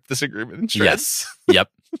 I ripped this agreement in shreds. Yes. Yep.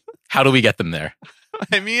 How do we get them there?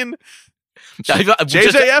 I mean,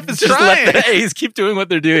 JJF is trying. Let the A's keep doing what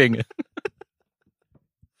they're doing.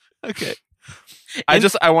 Okay. I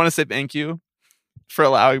want to say thank you for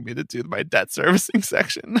allowing me to do my debt servicing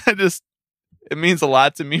section. It means a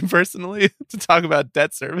lot to me personally to talk about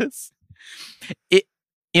debt service.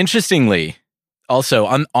 Interestingly, also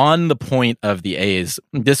on the point of the A's,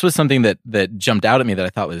 this was something that jumped out at me that I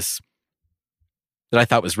thought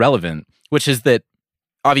was relevant, which is that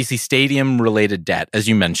obviously stadium related debt, as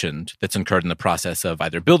you mentioned, that's incurred in the process of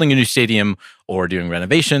either building a new stadium or doing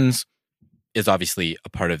renovations is obviously a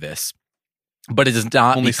part of this. But it does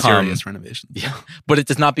not become serious renovations. Yeah, but it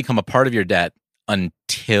does not become a part of your debt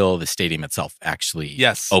until the stadium itself actually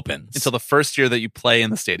opens. Until the first year that you play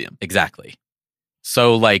in the stadium. Exactly.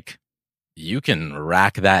 So like you can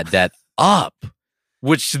rack that debt up,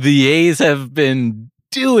 which the A's have been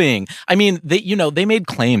doing. I mean, they made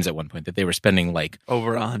claims at one point that they were spending like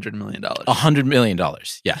over $100 million. $100 million,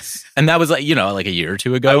 yes. And that was like a year or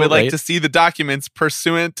two ago. I would like to see the documents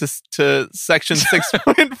pursuant to section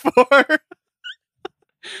 6.4.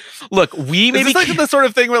 Look, we maybe is this like the sort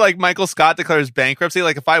of thing where like Michael Scott declares bankruptcy.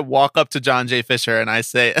 Like if I walk up to John J. Fisher and I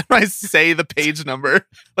say the page number,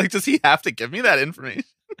 like does he have to give me that information?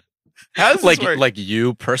 How does this work? Like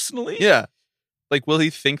you personally? Yeah. Like will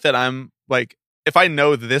he think that I'm like if I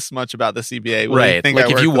know this much about the CBA? Will he think like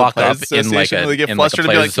I if you walk up in like will he get a flustered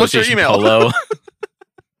and be like, "What's your email?" Polo?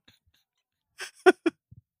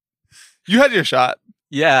 You had your shot.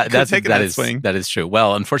 Yeah, swing. That is true.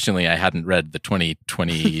 Well, unfortunately, I hadn't read the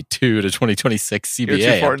 2022 to 2026 CBA.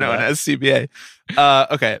 Heretofore known as CBA.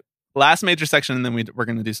 Okay, last major section, and then we're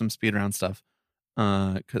going to do some speed round stuff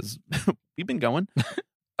because we've been going.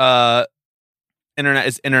 Internet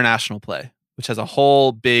is international play, which has a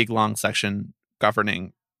whole big long section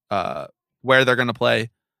governing where they're going to play,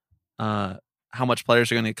 how much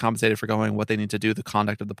players are going to get compensated for going, what they need to do, the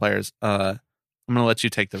conduct of the players. I'm going to let you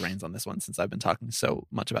take the reins on this one since I've been talking so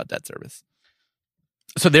much about debt service.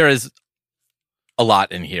 So there is a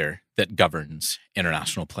lot in here that governs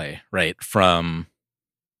international play, right? From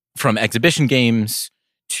exhibition games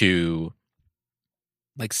to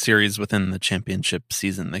like series within the championship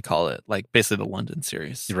season, they call it, like basically the London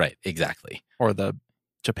series. Right, exactly. Or the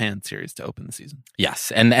Japan series to open the season.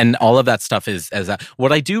 Yes, and all of that stuff is as that.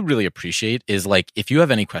 What I do really appreciate is like if you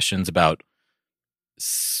have any questions about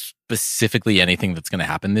specifically anything that's going to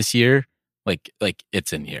happen this year, like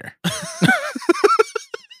it's in here.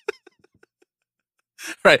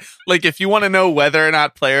 Right. Like if you want to know whether or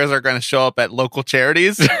not players are going to show up at local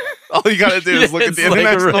charities, all you got to do is look at the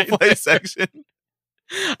international play section.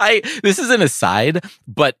 This is an aside,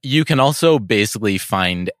 but you can also basically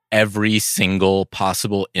find every single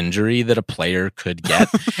possible injury that a player could get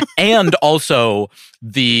and also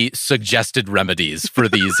the suggested remedies for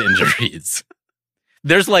these injuries.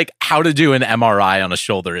 There's like how to do an MRI on a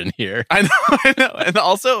shoulder in here. I know. And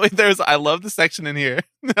also I love the section in here.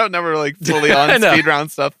 I'm never like fully on speed round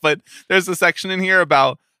stuff, but there's a section in here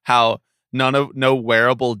about how no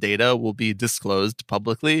wearable data will be disclosed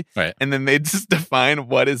publicly. Right. And then they just define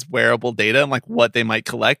what is wearable data and like what they might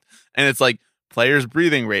collect. And it's like players'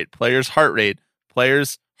 breathing rate, players' heart rate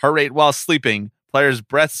while sleeping, players'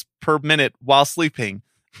 breaths per minute while sleeping.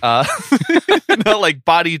 No, like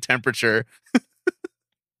body temperature,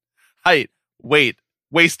 height, weight,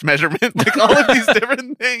 waist measurement, like all of these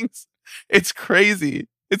different things. It's crazy.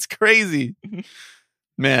 It's crazy.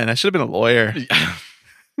 Man, I should have been a lawyer.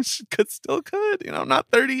 Still could. I'm not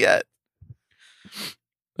 30 yet.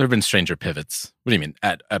 There have been stranger pivots. What do you mean?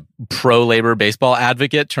 At a pro labor baseball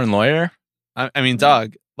advocate turned lawyer? I mean,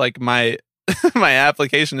 dog, like my my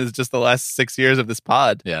application is just the last 6 years of this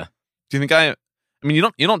pod. Yeah. Do you think I mean,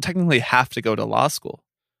 you don't technically have to go to law school.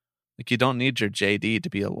 Like, you don't need your JD to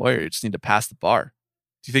be a lawyer. You just need to pass the bar.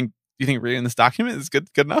 Do you think reading this document is good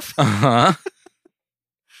enough? Uh-huh.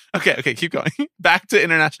 Okay, keep going. Back to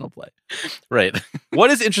international play. Right.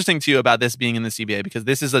 What is interesting to you about this being in the CBA? Because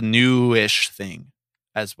this is a newish thing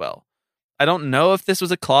as well. I don't know if this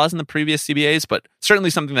was a clause in the previous CBAs, but certainly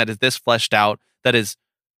something that is this fleshed out, that is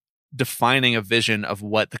defining a vision of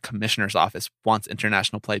what the commissioner's office wants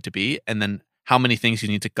international play to be, and then how many things you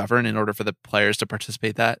need to govern in order for the players to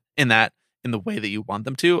participate in the way that you want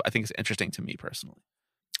them to. I think it's interesting to me personally.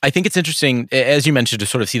 I think it's interesting, as you mentioned, to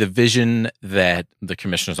sort of see the vision that the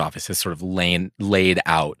commissioner's office has sort of laid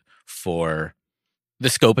out for the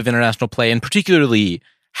scope of international play, and particularly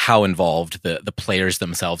how involved the players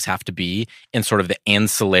themselves have to be in sort of the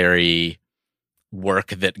ancillary work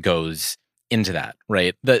that goes into that,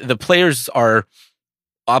 right? The players are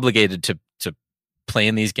obligated to play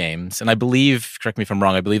in these games, and I believe, correct me if I'm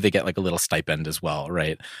wrong, I believe they get like a little stipend as well,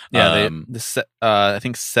 right? Yeah, I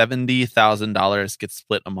think $70,000 gets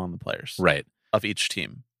split among the players, right, of each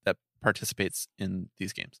team that participates in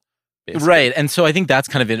these games, basically. Right. And so I think that's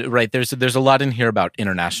kind of it, right? There's a lot in here about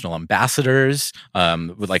international ambassadors,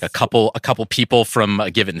 with like a couple people from a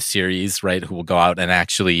given series, right, who will go out and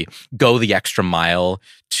actually go the extra mile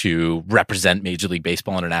to represent Major League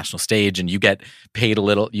Baseball on a national stage, and you get paid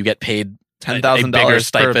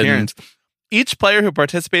 $10,000 per appearance. Each player who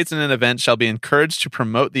participates in an event shall be encouraged to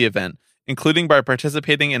promote the event, including by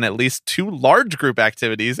participating in at least 2 large group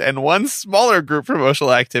activities and 1 smaller group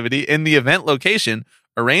promotional activity in the event location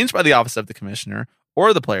arranged by the office of the commissioner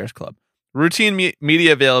or the players club. Routine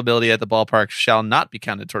media availability at the ballpark shall not be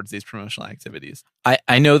counted towards these promotional activities.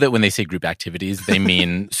 I know that when they say group activities, they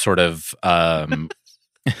mean sort of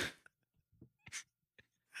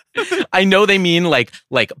I know they mean like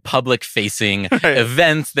public facing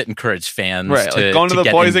events that encourage fans to like going to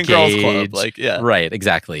the Boys and Girls Club, like, yeah, right,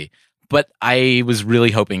 exactly. But I was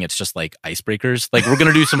really hoping it's just like icebreakers. Like, we're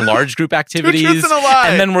gonna do some large group activities,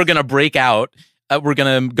 and then we're gonna break out. We're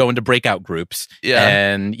gonna go into breakout groups,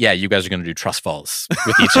 and you guys are gonna do trust falls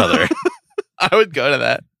with each other. I would go to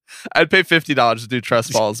that. I'd pay $50 to do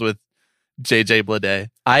trust falls with JJ Bleday.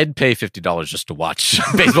 I'd pay $50 just to watch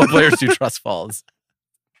baseball players do trust falls.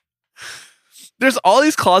 There's all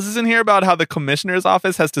these clauses in here about how the commissioner's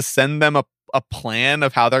office has to send them a plan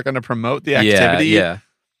of how they're going to promote the activity. Yeah.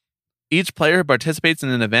 Each player who participates in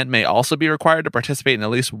an event may also be required to participate in at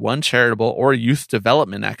least 1 charitable or youth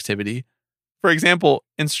development activity. For example,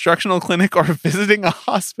 instructional clinic or visiting a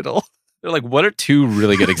hospital. They're like, what are 2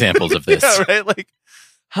 really good examples of this? Yeah, right? Like,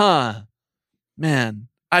 man,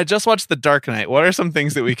 I just watched The Dark Knight. What are some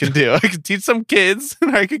things that we can do? I could teach some kids,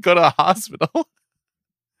 and I could go to a hospital.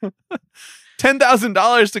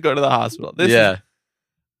 $10,000 to go to the hospital.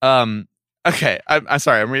 Okay. I'm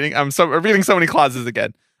sorry. I'm reading so many clauses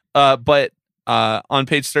again. But on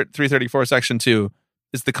page 334, section 2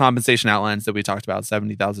 is the compensation outlines that we talked about.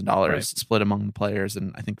 $70,000 split among the players,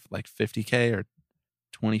 and I think like $50K or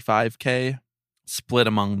 $25K split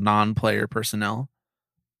among non-player personnel,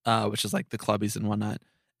 which is like the clubbies and whatnot.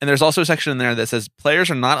 And there's also a section in there that says players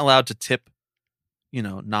are not allowed to tip,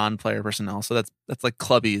 non-player personnel. So that's like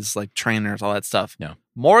clubbies, like trainers, all that stuff. Yeah.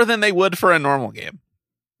 More than they would for a normal game.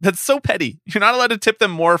 That's so petty. You're not allowed to tip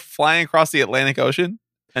them more flying across the Atlantic Ocean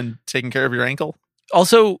and taking care of your ankle.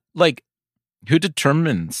 Also, like, who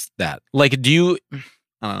determines that? Like, I don't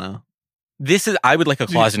know. I would like a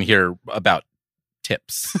clause in here about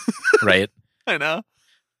tips, right? I know.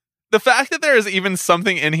 The fact that there is even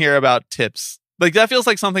something in here about tips, like, that feels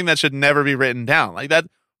like something that should never be written down. Like, that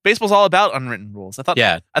baseball's all about unwritten rules. I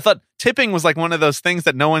thought tipping was like one of those things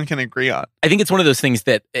that no one can agree on. I think it's one of those things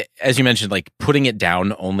that, as you mentioned, like, putting it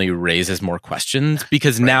down only raises more questions,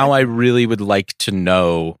 because now I really would like to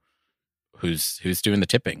know who's doing the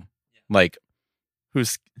tipping. Like,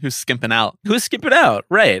 who's skimping out. Who's skimping out,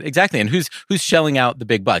 right, exactly. And who's shelling out the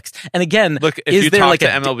big bucks. And again, look, if you talk to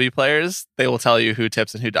MLB players, they will tell you who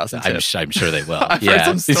tips and who doesn't tip. I'm sure they will. I've heard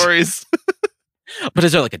some stories. But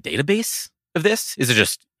is there like a database of this? Is it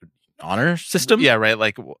just honor system? Yeah, right.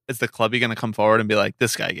 Like, is the clubby going to come forward and be like,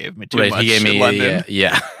 this guy gave me too much he gave me, in London?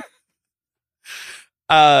 Yeah.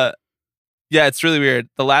 Yeah, it's really weird.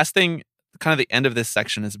 The last thing, kind of the end of this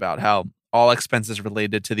section, is about how all expenses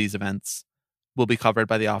related to these events will be covered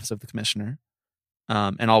by the Office of the Commissioner,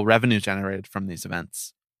 and all revenue generated from these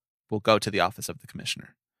events will go to the Office of the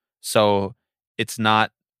Commissioner. So it's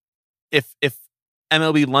not, if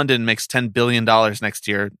MLB London makes $10 billion next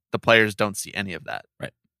year, the players don't see any of that.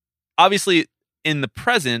 Right. Obviously, in the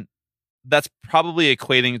present, that's probably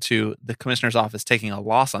equating to the commissioner's office taking a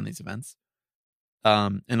loss on these events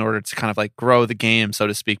in order to kind of like grow the game, so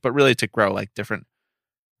to speak, but really to grow like different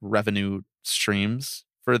revenue streams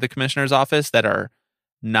for the commissioner's office that are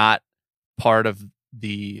not part of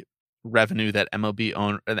the revenue that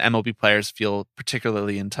MLB players feel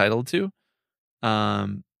particularly entitled to.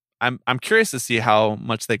 I'm curious to see how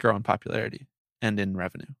much they grow in popularity and in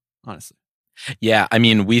revenue, honestly. Yeah, I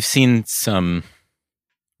mean, we've seen some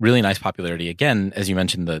really nice popularity. Again, as you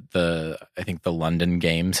mentioned, I think the London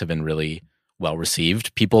games have been really well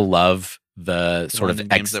received. People love the sort London of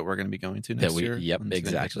games that we're going to be going to next year. Yep,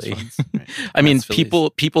 exactly. Right. I mean,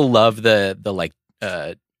 people love the like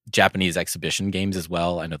Japanese exhibition games as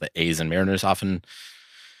well. I know the A's and Mariners often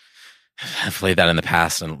have played that in the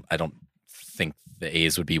past, and I don't think the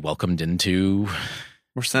A's would be welcomed into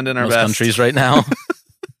we're sending our most best countries right now.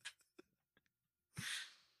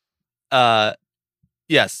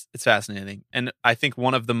 Yes, it's fascinating. And I think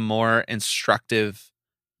one of the more instructive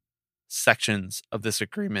sections of this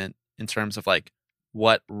agreement in terms of like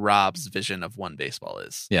what Rob's vision of one baseball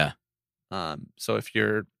is. Yeah. So if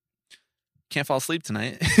you're can't fall asleep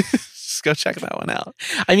tonight, just go check that one out.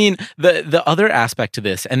 I mean, the other aspect to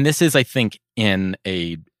this, and this is, I think, in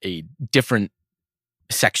a different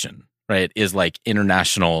section, right, is like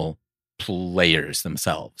international players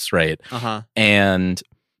themselves, right? Uh-huh. And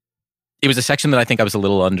it was a section that I think I was a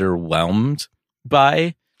little underwhelmed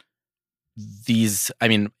by. These, I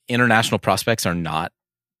mean, international prospects are not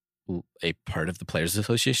a part of the Players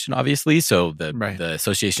Association, obviously. So the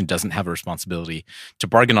association doesn't have a responsibility to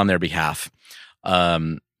bargain on their behalf.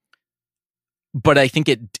 But I think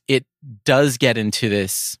it does get into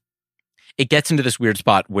this. It gets into this weird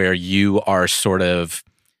spot where you are sort of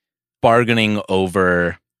bargaining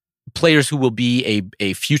over players who will be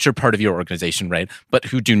a future part of your organization, right? But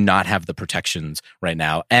who do not have the protections right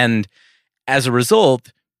now. And as a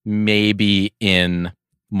result, maybe in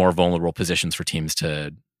more vulnerable positions for teams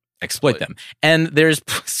to exploit them. And there's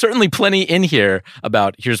certainly plenty in here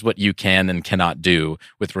about here's what you can and cannot do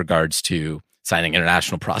with regards to signing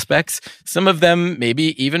international prospects. Some of them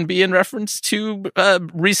maybe even be in reference to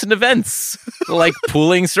recent events, like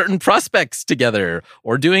pooling certain prospects together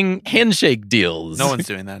or doing handshake deals. No one's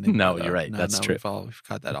doing that anymore. No, though. you're right. That's true. We've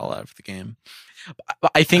cut that all out of the game.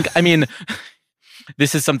 I think, I mean,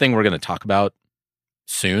 this is something we're going to talk about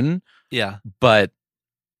soon. Yeah. But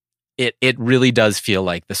it really does feel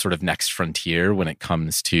like the sort of next frontier when it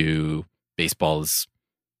comes to baseball's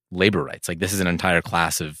labor rights. Like this is an entire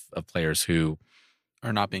class of players who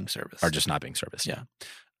are not being serviced. Are just not being serviced.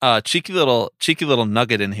 Yeah. Cheeky little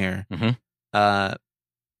nugget in here. Mm-hmm.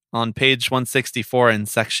 On page 164 in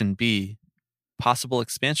section B, possible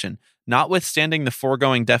expansion. Notwithstanding the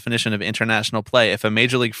foregoing definition of international play, if a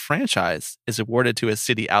major league franchise is awarded to a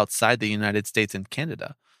city outside the United States and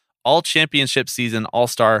Canada, all championship season,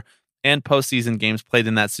 all-star, and postseason games played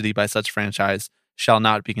in that city by such franchise shall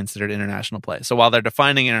not be considered international play. So while they're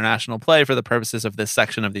defining international play for the purposes of this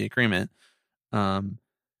section of the agreement,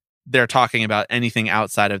 they're talking about anything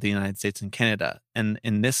outside of the United States and Canada. And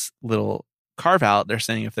in this little carve out, they're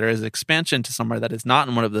saying if there is expansion to somewhere that is not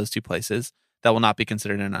in one of those two places, that will not be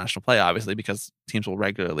considered international play, obviously, because teams will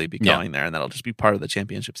regularly be going there and that'll just be part of the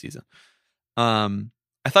championship season. I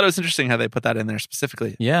thought it was interesting how they put that in there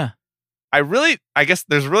specifically. Yeah. I guess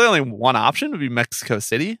there's really only one option, would be Mexico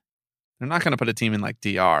City. They're not going to put a team in like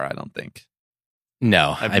DR, I don't think.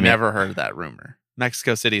 No. I've never heard that rumor.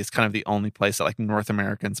 Mexico City is kind of the only place that like North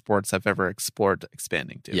American sports have ever explored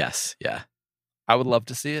expanding to. Yes. Yeah. I would love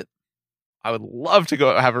to see it. I would love to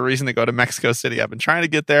go have a reason to go to Mexico City. I've been trying to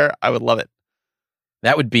get there. I would love it.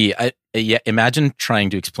 That would be, imagine trying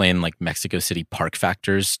to explain like Mexico City park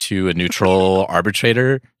factors to a neutral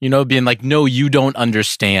arbitrator, being like, no, you don't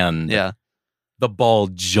understand. Yeah. The ball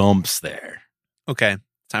jumps there. Okay.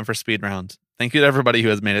 Time for speed round. Thank you to everybody who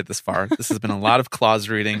has made it this far. This has been a lot of clause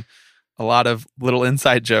reading, a lot of little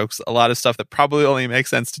inside jokes, a lot of stuff that probably only makes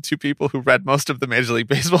sense to two people who read most of the Major League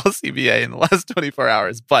Baseball CBA in the last 24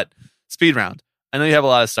 hours. But speed round. I know you have a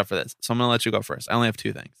lot of stuff for this, so I'm going to let you go first. I only have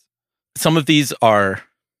two things. Some of these are,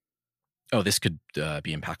 this could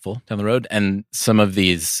be impactful down the road. And some of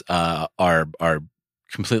these are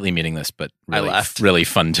completely meaningless, but really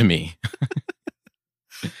fun to me.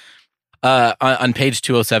 On page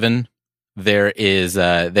 207, there is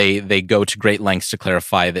they go to great lengths to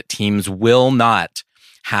clarify that teams will not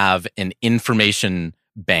have an information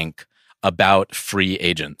bank about free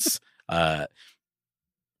agents.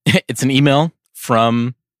 It's an email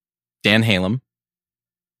from Dan Halem,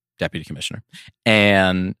 deputy commissioner,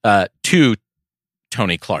 and to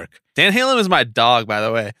Tony Clark. Dan Halem is my dog, by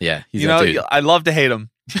the way. Yeah, he's dude. I love to hate him.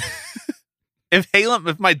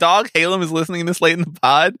 If my dog Halem is listening this late in the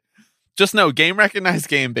pod, just know game recognized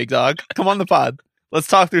game, big dog. Come on the pod. Let's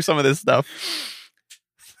talk through some of this stuff.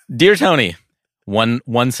 Dear Tony,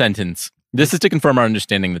 one sentence. This is to confirm our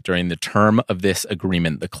understanding that during the term of this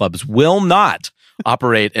agreement, the clubs will not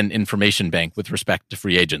operate an information bank with respect to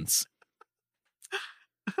free agents.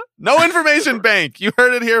 No information bank. You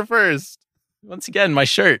heard it here first. Once again, my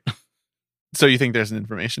shirt. So you think there's an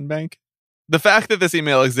information bank? The fact that this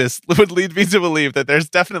email exists would lead me to believe that there's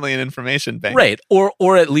definitely an information bank. Right.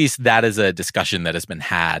 Or at least that is a discussion that has been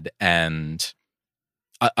had and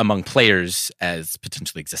among players as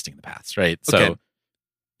potentially existing in the past, right? Okay. So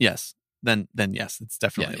yes. Then yes, it's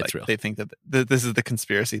definitely it's real. They think that this is the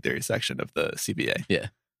conspiracy theory section of the CBA.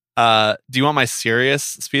 Yeah. Do you want my serious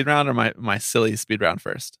speed round or my silly speed round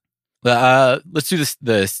first? Let's do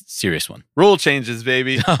the serious one. Rule changes,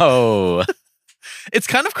 baby. Oh. It's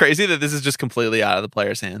kind of crazy that this is just completely out of the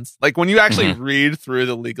players' hands. Like when you actually read through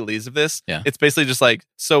the legalese of this, it's basically just like,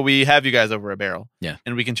 so we have you guys over a barrel. Yeah.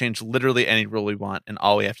 And we can change literally any rule we want. And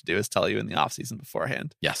all we have to do is tell you in the offseason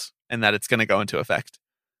beforehand. Yes. And that it's going to go into effect.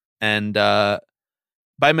 And by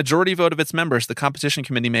majority vote of its members, the competition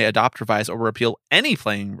committee may adopt, revise, or repeal any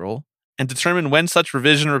playing rule and determine when such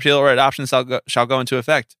revision, repeal, or adoption shall go into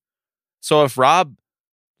effect. So if Rob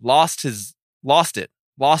lost his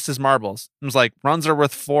marbles, it was like, runs are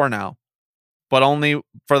worth 4 now, but only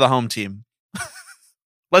for the home team.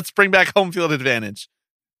 Let's bring back home field advantage.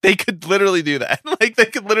 They could literally do that. Like they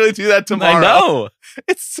could literally do that tomorrow. I know.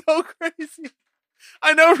 It's so crazy.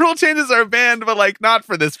 I know rule changes are banned, but like not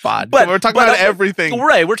for this pod. But we're talking about everything.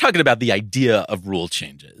 Right. We're talking about the idea of rule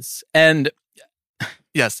changes. And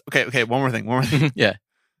yes. Okay. One more thing. Yeah.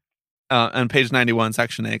 On page 91,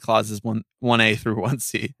 section A, clauses 1A through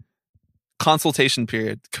 1C. Consultation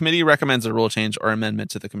period. Committee recommends a rule change or amendment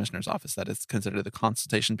to the commissioner's office. That is considered the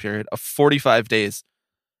consultation period of 45 days.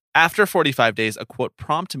 After 45 days, a quote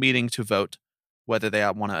prompt meeting to vote whether they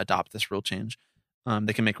want to adopt this rule change.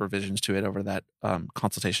 They can make revisions to it over that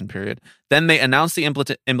consultation period. Then they announce the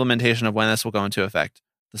implementation of when this will go into effect.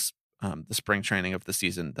 The spring training of the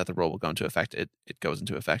season that the rule will go into effect. It goes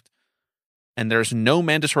into effect. And there's no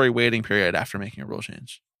mandatory waiting period after making a rule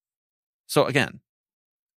change. So again,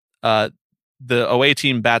 the away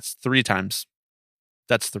team bats 3 times.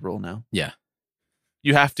 That's the rule now. Yeah.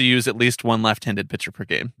 You have to use at least one left-handed pitcher per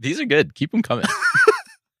game. These are good. Keep them coming.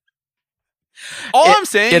 I'm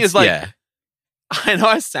saying is like, yeah. I know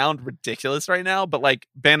I sound ridiculous right now, but like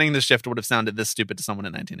banning the shift would have sounded this stupid to someone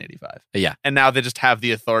in 1985. Yeah. And now they just have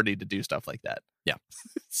the authority to do stuff like that. Yeah.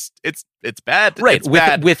 It's bad. Right. It's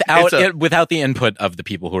bad. Without the input of the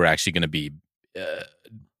people who are actually going to be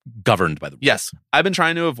governed by the rules. Yes. I've been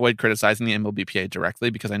trying to avoid criticizing the MLBPA directly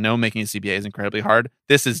because I know making a CBA is incredibly hard.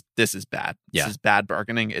 This is bad. This is bad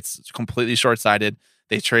bargaining. It's completely short-sighted.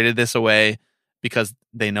 They traded this away because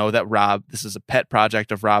they know that this is a pet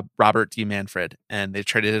project of Robert D. Manfred, and they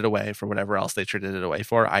traded it away for whatever else they traded it away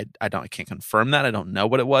for. I can't confirm that. I don't know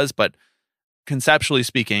what it was, but conceptually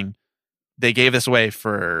speaking, they gave this away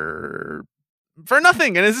for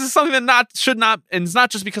nothing. And this is something that should not, and it's not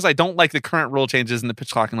just because I don't like the current rule changes and the pitch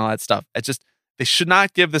clock and all that stuff. It's just, they should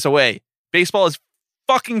not give this away. Baseball is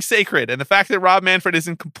fucking sacred. And the fact that Rob Manfred is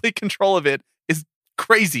in complete control of it is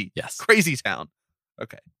crazy. Yes. Crazy town.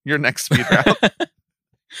 Okay. Your next speed round.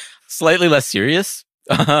 Slightly less serious.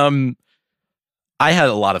 I had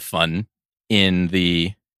a lot of fun in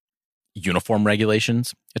the uniform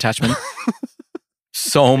regulations attachment.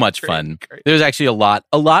 So much fun. Great. There's actually a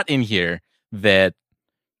lot in here that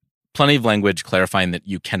plenty of language clarifying that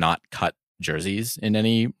you cannot cut jerseys in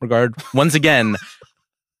any regard. Once again,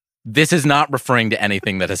 this is not referring to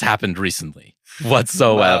anything that has happened recently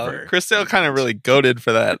whatsoever. Wow. Chris Sale kind of really goaded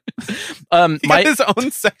for that. He got his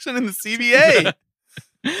own section in the CBA.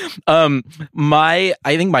 I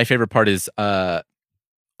think my favorite part is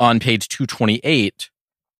on page 228,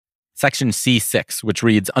 section C6, which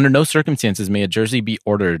reads, under no circumstances may a jersey be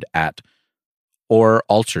ordered at or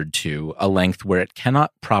altered to a length where it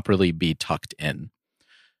cannot properly be tucked in.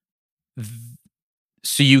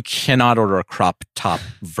 So you cannot order a crop top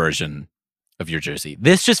version of your jersey.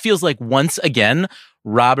 This just feels like, once again,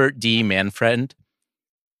 Robert D. Manfred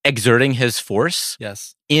exerting his force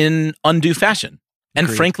Yes. in undue fashion. And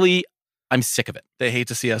Agreed. frankly, I'm sick of it. They hate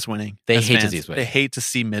to see us winning. They as hate to fans. see us winning. They hate to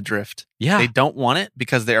see midriff. Yeah. They don't want it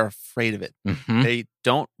because they're afraid of it. Mhm. They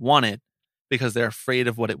don't want it because they're afraid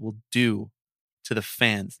of what it will do to the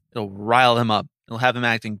fans. It'll rile them up. It'll have them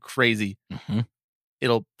acting crazy. Mhm.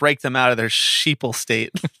 It'll break them out of their sheeple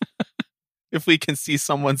state if we can see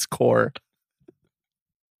someone's core.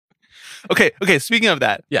 Okay. Speaking of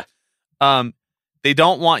that, Yeah. They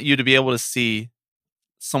don't want you to be able to see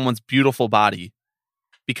someone's beautiful body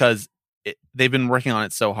because they've been working on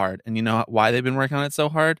it so hard. And you know why they've been working on it so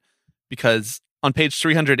hard? Because on page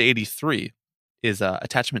 383 is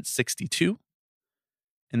attachment 62.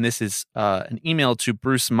 And this is an email to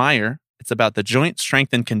Bruce Meyer. It's about the joint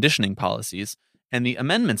strength and conditioning policies and the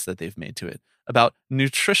amendments that they've made to it, about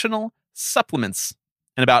nutritional supplements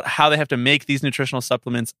and about how they have to make these nutritional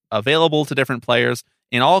supplements available to different players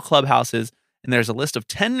in all clubhouses. And there's a list of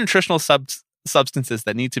 10 nutritional substances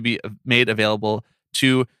that need to be made available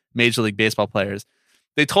to Major League Baseball players.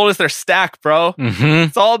 They told us they're stacked, bro. Mhm.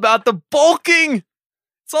 It's all about the bulking.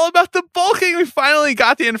 We finally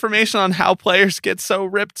got the information on how players get so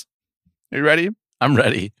ripped. Are you ready? I'm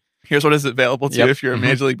ready. Here's what is available to you Yep. if you're a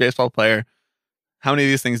Major League Baseball player. How many of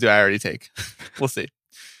these things do I already take? We'll see.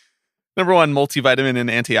 Number 1, multivitamin and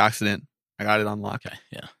antioxidant. I got it on lock. Okay.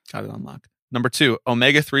 Yeah. Got it on lock. Number 2,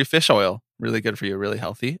 omega-3 fish oil. Really good for you, really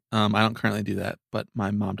healthy. I don't currently do that, but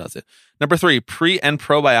my mom does it. Number 3, pre and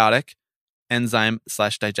probiotic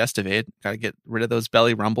enzyme/digestive aid. Got to get rid of those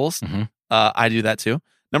belly rumbles. Mhm. I do that too.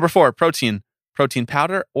 Number 4, protein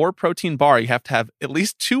powder or protein bar. You have to have at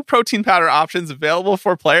least 2 protein powder options available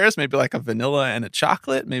for players. Maybe like a vanilla and a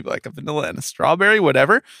chocolate, maybe like a vanilla and a strawberry,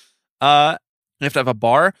 whatever. You have to have a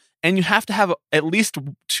bar, and you have to have at least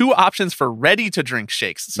 2 options for ready to drink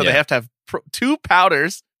shakes. So they have to have 2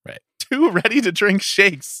 powders, right? 2 ready to drink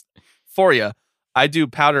shakes for you. I do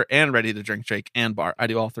powder and ready to drink shake and bar. I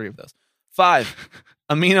do all 3 of those. 5,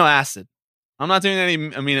 amino acid. I'm not doing any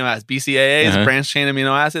amino acids. BCAAs, branch chain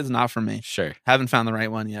amino acids, not for me. Sure. Haven't found the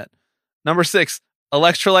right one yet. Number 6,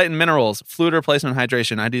 electrolyte and minerals, fluid replacement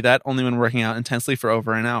hydration. I do that only when working out intensely for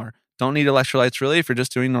over an hour. Don't need electrolytes really if you're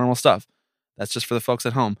just doing normal stuff. That's just for the folks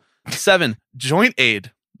at home. 7, joint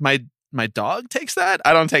aid. My dog takes that.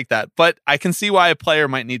 I don't take that, but I can see why a player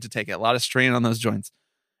might need to take it. A lot of strain on those joints.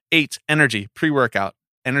 8, energy, pre-workout,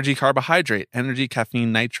 energy carbohydrate, energy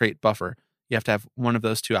caffeine nitrate buffer. You have to have one of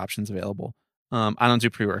those 2 options available. I don't do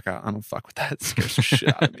pre-workout. I don't fuck with that. It scares the shit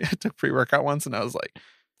out of me. I took pre-workout once and I was like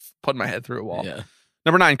putting my head through a wall. Yeah.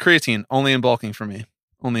 Number 9, creatine, only in bulking for me.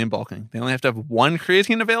 Only in bulking. They only have to have 1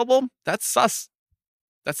 creatine available. That's sus.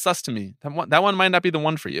 That's sus to me. That one might not be the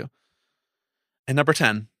one for you. And number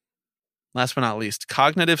 10, last but not least,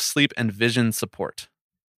 cognitive sleep and vision support.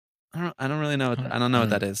 I don't really know. I don't know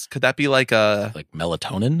what that is. Could that be like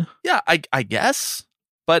melatonin? Yeah, I guess.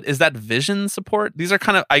 But is that vision support? These are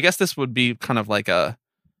kind of, I guess this would be kind of like a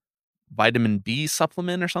vitamin B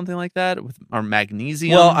supplement or something like that, or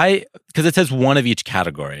magnesium. Well, because it says one of each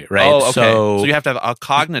category, right? Oh, okay. So you have to have a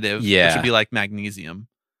cognitive, Yeah. which would be like magnesium,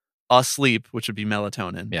 a sleep, which would be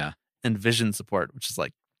melatonin, yeah. and vision support, which is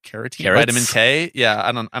like carotene, Carrots? vitamin K. Yeah,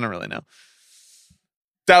 I don't really know.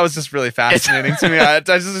 That was just really fascinating to me. I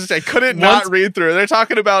couldn't not read through. They're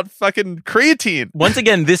talking about fucking creatine. Once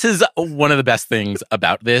again, this is one of the best things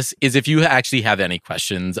about this is if you actually have any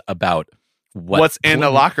questions about what's in a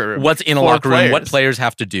locker room, what players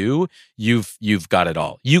have to do, you've got it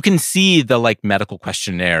all. You can see the like medical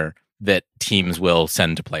questionnaire that teams will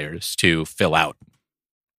send to players to fill out.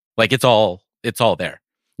 Like it's all there.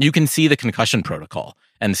 You can see the concussion protocol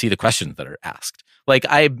and see the questions that are asked. Like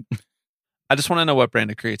I just want to know what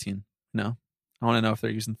brand of creatine. No, I want to know if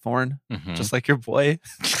they're using Thorn, just like your boy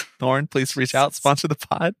Thorn. Please reach out, sponsor the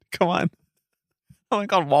pod. Come on. I'm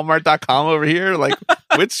like on Walmart.com over here. Like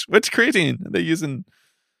which creatine are they using?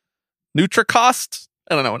 NutriCost?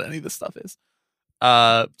 I don't know what any of this stuff is.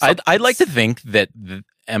 I'd like to think that the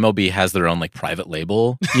MLB has their own like private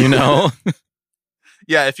label, you know?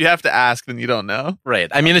 Yeah, if you have to ask, then you don't know. Right.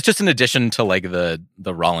 I mean, it's just an addition to like the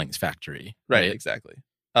Rawlings factory. Right, exactly.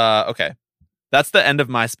 Okay. That's the end of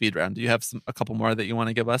my speed round. Do you have a couple more that you want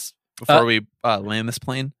to give us before we land this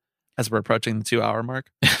plane as we're approaching the 2-hour mark?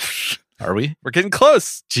 Are we? We're getting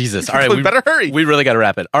close. Jesus. All right. We better hurry. We really got to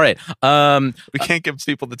wrap it. All right. We can't give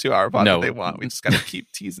people the 2-hour pod that they want. We just got to keep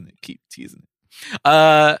teasing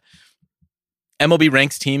it. MLB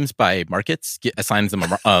ranks teams by markets, assigns them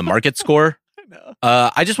a market score. I know.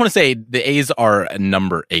 I just want to say the A's are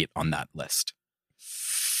number 8 on that list.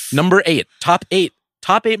 Number 8, top 8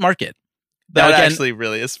 market. That actually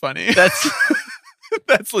really is funny.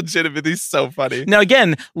 That's legitimately so funny. Now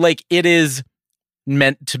again, like it is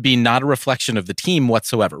meant to be not a reflection of the team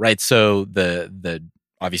whatsoever, right? So the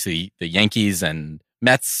obviously the Yankees and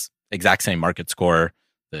Mets, exact same market score.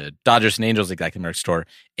 The Dodgers and Angels, exact same market score.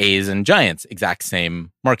 A's and Giants, exact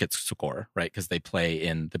same market score, right? Because they play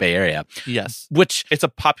in the Bay Area. Yes. Which It's a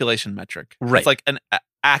population metric. Right. It's like an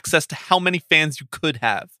access to how many fans you could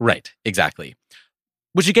have. Right, exactly.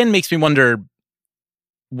 Which again makes me wonder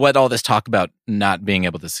what all this talk about not being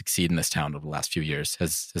able to succeed in this town over the last few years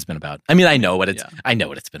has been about. I mean, I know what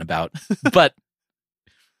it's been about, but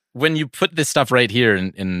when you put this stuff right here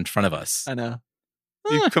in front of us, I know.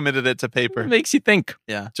 You committed it to paper. It makes you think.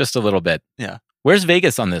 Yeah. Just a little bit. Yeah. Where's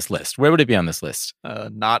Vegas on this list? Where would it be on this list?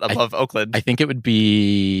 Not above Oakland. I think it would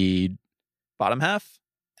be Bottom half?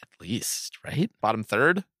 at least, right? Bottom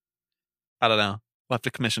third? I don't know. We'll have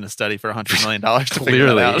to commission a study for $100 million to figure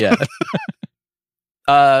Clearly, that out.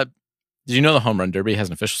 yeah. Did you know the Home Run Derby has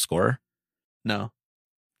an official score? No.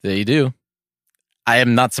 They do. I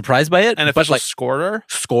am not surprised by it. An but official like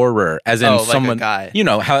scorer, as in like someone, a guy. you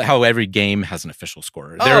know, how every game has an official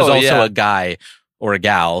scorer. Oh, There's also yeah. a guy or a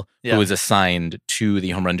gal Yeah. who is assigned to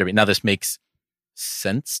the Home Run Derby. Now, this makes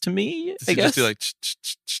sense to me, Does I he guess. just do like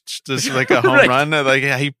just like a home Right. run? Like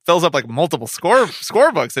he fills up like multiple score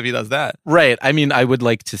books if he does that. Right. I mean, I would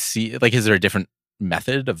like to see, like, is there a different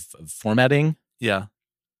method of formatting? Yeah.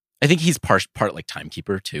 I think he's part like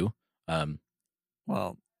timekeeper too.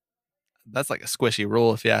 Well, that's like a squishy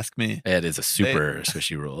rule if you ask me. It is a super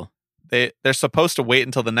swishy rule. They're supposed to wait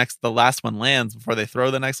until the last one lands before they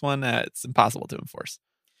throw the next one. It's impossible to enforce.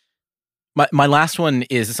 My last one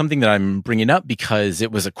is something that I'm bringing up because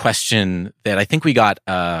it was a question that I think we got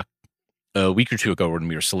a week or two ago when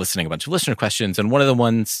we were soliciting a bunch of listener questions, and one of the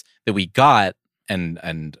ones that we got, and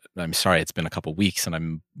I'm sorry, it's been a couple weeks and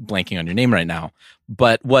I'm blanking on your name right now,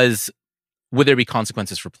 but would there be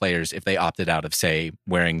consequences for players if they opted out of, say,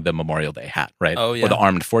 wearing the Memorial Day hat, right? Oh, yeah. Or the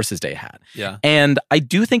Armed Forces Day hat. Yeah. And I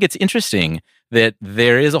do think it's interesting that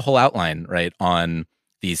there is a whole outline, right, on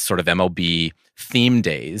these sort of MLB theme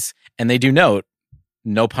days. And they do note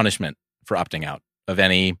no punishment for opting out of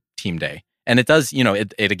any team day. And it does, you know,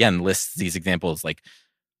 it again lists these examples like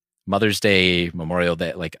Mother's Day, Memorial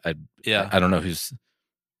Day, like, I don't know who's...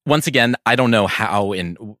 Once again, I don't know how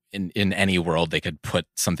in any world they could put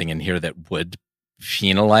something in here that would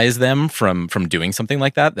penalize them from doing something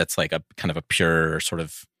like that. That's like a kind of a pure sort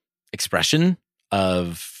of expression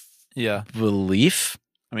of belief.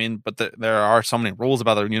 I mean, but there are so many rules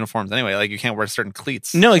about their uniforms anyway. Like you can't wear certain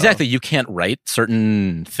cleats. No, exactly. You can't write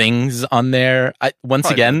certain things on there.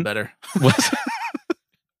 Better.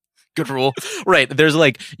 Good rule. Right. There's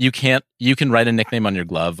like, you can write a nickname on your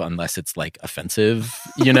glove unless it's like offensive,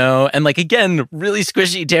 you know? And like, again, really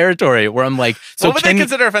squishy territory where I'm like, so what would they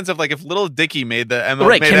consider offensive? Like if Little Dicky made the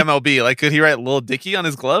MLB, like could he write Little Dicky on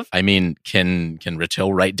his glove? I mean, can Rich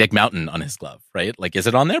Hill write Dick Mountain on his glove, right? Like, is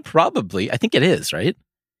it on there? Probably. I think it is, right?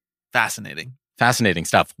 Fascinating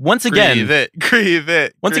stuff. Once again, grieve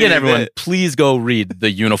it. Once again, everyone, please go read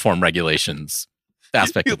the uniform regulations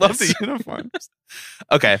aspect You of love this. the uniforms.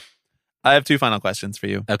 Okay. I have two final questions for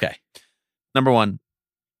you. Okay. Number one,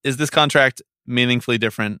 is this contract meaningfully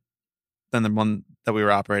different than the one that we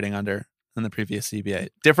were operating under in the previous CBA?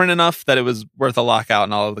 Different enough that it was worth a lockout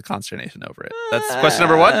and all of the consternation over it? That's question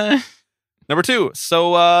number one. Number two,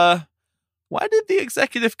 so why did the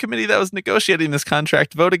executive committee that was negotiating this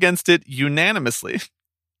contract vote against it unanimously?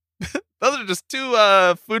 Those are just two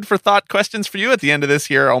food for thought questions for you at the end of this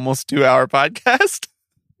here almost 2-hour podcast.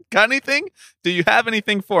 Got anything? Do you have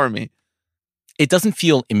anything for me? It doesn't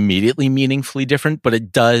feel immediately meaningfully different, but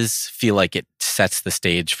it does feel like it sets the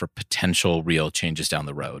stage for potential real changes down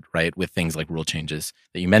the road, right? With things like rule changes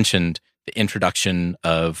that you mentioned, the introduction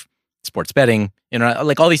of sports betting, you know,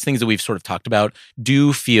 like all these things that we've sort of talked about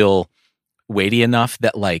do feel weighty enough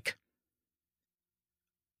that like,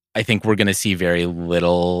 I think we're going to see very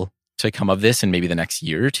little to come of this in maybe the next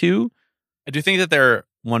year or two. I do think that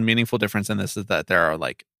one meaningful difference in this is that there are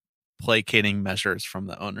like placating measures from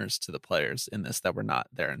the owners to the players in this that were not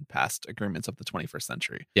there in past agreements of the 21st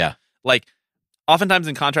century. Yeah. Like oftentimes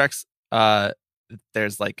in contracts,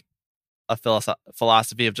 there's like a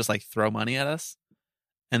philosophy of just like throw money at us.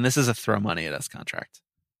 And this is a throw money at us contract.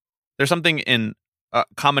 There's something in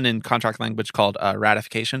common in contract language called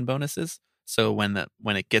ratification bonuses. So when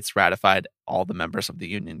it gets ratified, all the members of the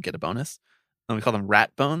union get a bonus. And we call them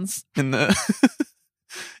rat bones in the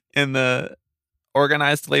in the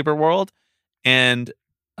organized labor world. And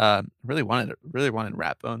really wanted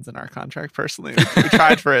rat bones in our contract personally. We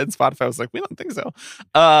tried for it and Spotify was like, we don't think so.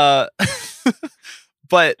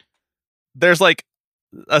 But there's like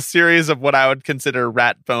a series of what I would consider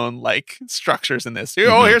rat bone like structures in this.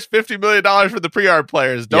 Oh, here's $50 million for the pre-arb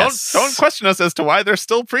players. Don't question us as to why they're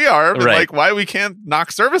still pre-arb and like why we can't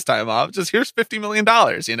knock service time off. Just here's $50 million,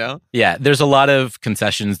 you know? Yeah, there's a lot of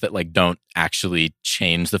concessions that like don't actually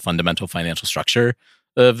change the fundamental financial structure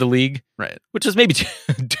of the league. Right. Which is maybe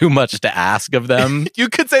too much to ask of them. You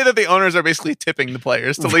could say that the owners are basically tipping the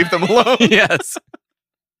players to leave them alone. Yes.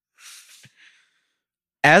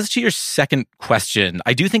 As to your second question,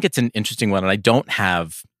 I do think it's an interesting one, and I don't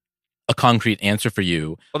have a concrete answer for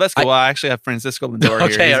you. Well, that's cool. I actually have Francisco Lindor here.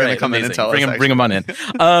 He's going to come in and tell us. Bring him on in.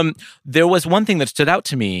 There was one thing that stood out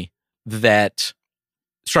to me that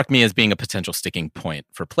struck me as being a potential sticking point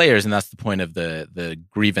for players, and that's the point of the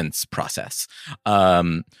grievance process.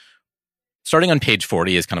 Starting on page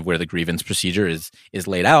 40 is kind of where the grievance procedure is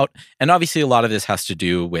laid out, and obviously a lot of this has to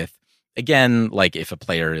do with, again, like if a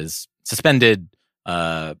player is suspended,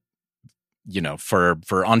 for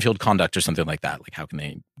on-field conduct or something like that, like how can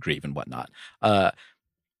they grieve and whatnot.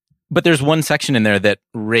 But there's one section in there that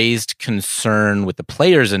raised concern with the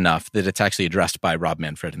players enough that it's actually addressed by Rob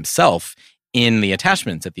Manfred himself in the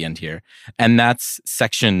attachments at the end here. And that's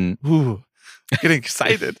section... Ooh, getting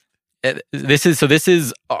excited. This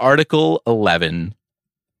is Article 11,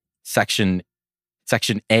 section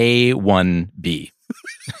A1B.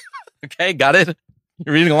 Okay, got it?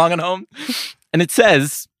 You're reading along at home? And it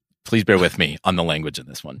says, please bear with me on the language in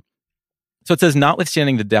this one. So it says,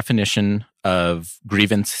 notwithstanding the definition of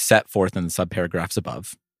grievance set forth in the subparagraphs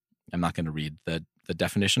above, I'm not going to read the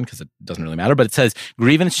definition because it doesn't really matter, but it says,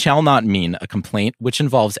 grievance shall not mean a complaint which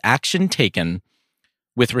involves action taken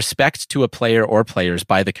with respect to a player or players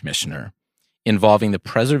by the commissioner involving the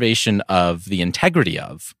preservation of the integrity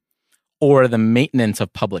of or the maintenance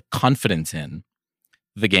of public confidence in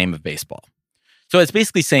the game of baseball. So it's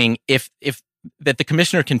basically saying if that the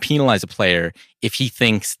commissioner can penalize a player if he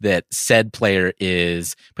thinks that said player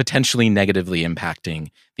is potentially negatively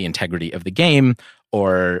impacting the integrity of the game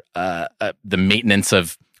or the maintenance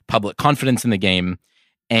of public confidence in the game.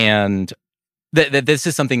 And that this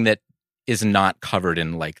is something that is not covered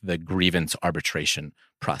in like the grievance arbitration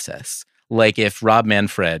process. Like if Rob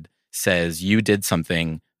Manfred says you did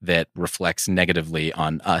something that reflects negatively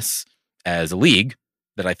on us as a league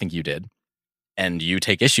that I think you did, and you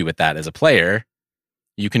take issue with that as a player,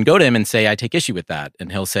 you can go to him and say, I take issue with that. And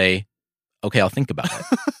he'll say, okay, I'll think about it.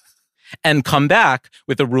 And come back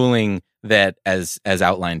with a ruling that, as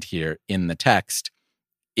outlined here in the text,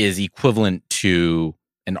 is equivalent to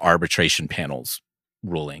an arbitration panel's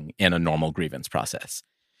ruling in a normal grievance process.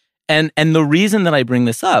 And the reason that I bring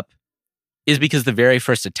this up is because the very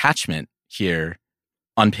first attachment here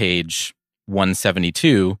on page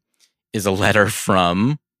 172 is a letter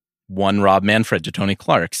from one Rob Manfred to Tony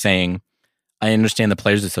Clark saying, I understand the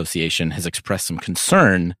Players Association has expressed some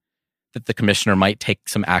concern that the commissioner might take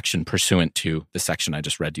some action pursuant to the section I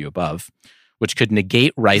just read to you above, which could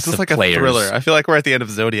negate rights of players. This is like a thriller. I feel like we're at the end of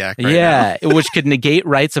Zodiac right now. Which could negate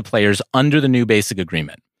rights of players under the new basic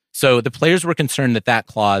agreement. So the players were concerned that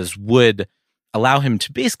clause would allow him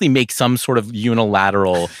to basically make some sort of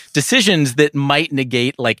unilateral decisions that might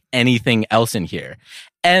negate like anything else in here.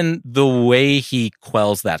 And the way he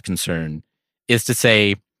quells that concern is to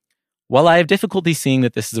say, well, I have difficulty seeing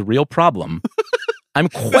that this is a real problem. I'm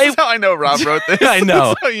quite... This is how I know Rob wrote this. I know.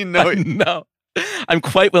 This is how you know it. No. I'm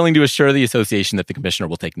quite willing to assure the association that the commissioner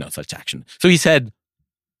will take no such action. So he said,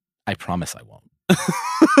 I promise I won't.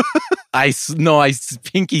 I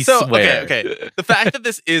pinky swear. Okay. The fact that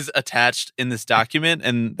this is attached in this document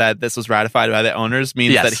and that this was ratified by the owners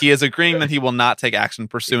means that he is agreeing that he will not take action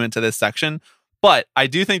pursuant to this section. But I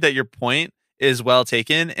do think that your point is well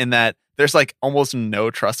taken in that there's like almost no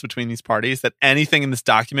trust between these parties, that anything in this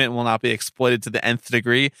document will not be exploited to the nth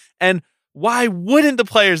degree. And why wouldn't the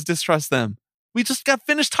players distrust them? We just got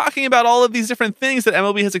finished talking about all of these different things that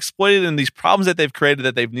MLB has exploited and these problems that they've created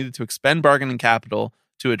that they've needed to expend bargaining capital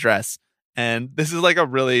to address. And this is like a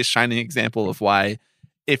really shining example of why,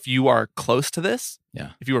 if you are close to this,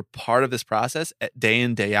 if you are part of this process day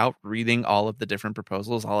in, day out, reading all of the different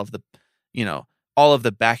proposals, all of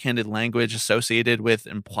the backhanded language associated with,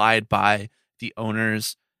 implied by the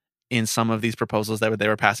owners in some of these proposals that they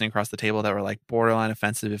were passing across the table that were like borderline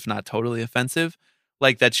offensive, if not totally offensive,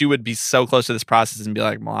 like that you would be so close to this process and be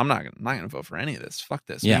like, well, I'm not going to vote for any of this. Fuck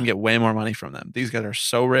this. We can get way more money from them. These guys are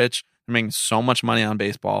so rich. They're making so much money on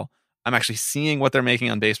baseball. I'm actually seeing what they're making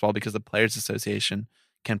on baseball because the Players Association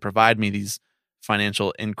can provide me these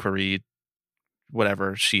financial inquiry,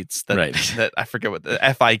 whatever sheets that I forget what the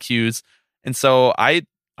FIQs. And so I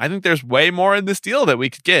think there's way more in this deal that we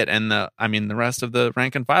could get. And the rest of the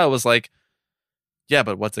rank and file was like, yeah,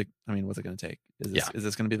 but what's it going to take? Is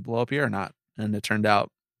this going to be the blow up year or not? And it turned out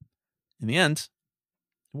in the end,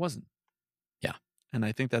 it wasn't. Yeah. And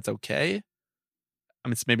I think that's okay. I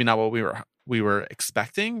mean, it's maybe not what we were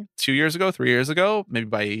expecting 2 years ago, 3 years ago, maybe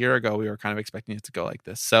by a year ago, we were kind of expecting it to go like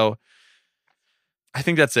this. So I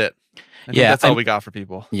think that's it. I think that's all we got for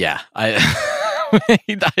people. Yeah. I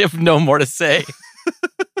have no more to say.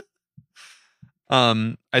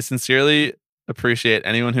 I sincerely appreciate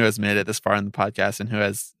anyone who has made it this far in the podcast and who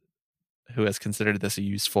has considered this a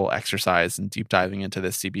useful exercise in deep diving into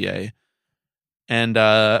this CBA. And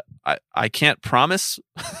I can't promise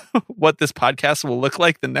what this podcast will look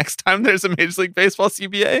like the next time there's a Major League Baseball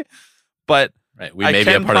CBA, but right, we may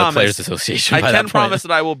be a part of the Players Association. I can promise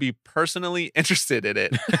that I will be personally interested in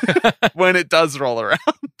it when it does roll around.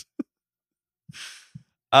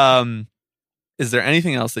 Is there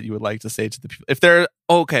anything else that you would like to say to the people?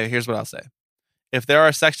 Here's what I'll say. If there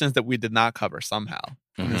are sections that we did not cover somehow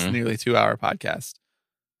in this nearly 2-hour podcast,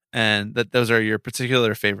 and that those are your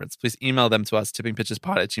particular favorites, please email them to us,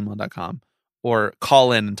 tippingpitchespod@gmail.com, or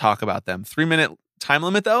call in and talk about them. 3-minute time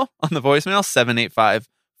limit, though, on the voicemail,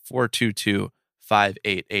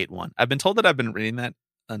 785-422-5881. I've been told that I've been reading that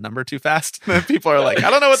number too fast. People are like, I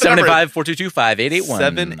don't know what the number is. 785-422-5881.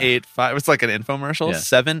 785. It's like an infomercial.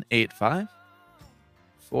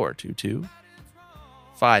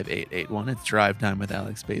 785-422-5881. It's Drive Time with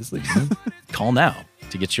Alex Baisley. Call now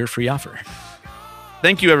to get your free offer.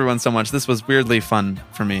 Thank you, everyone, so much. This was weirdly fun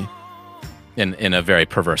for me. In a very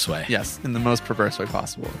perverse way. Yes, in the most perverse way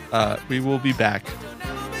possible. We will be back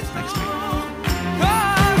next week.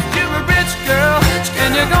 You're a rich girl,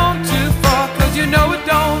 and you're gone too far, 'cause you know it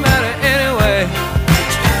don't matter anyway.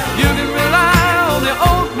 You can rely on the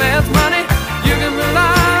old man's money. You can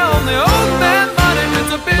rely on the old man's money. It's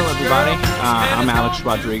a bitch. Hello, everybody. I'm Alex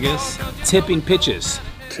Rodriguez. Tipping pitches.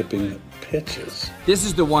 Tipping pitches. This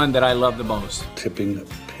is the one that I love the most. Tipping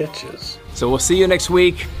pitches. So we'll see you next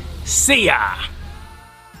week. See ya!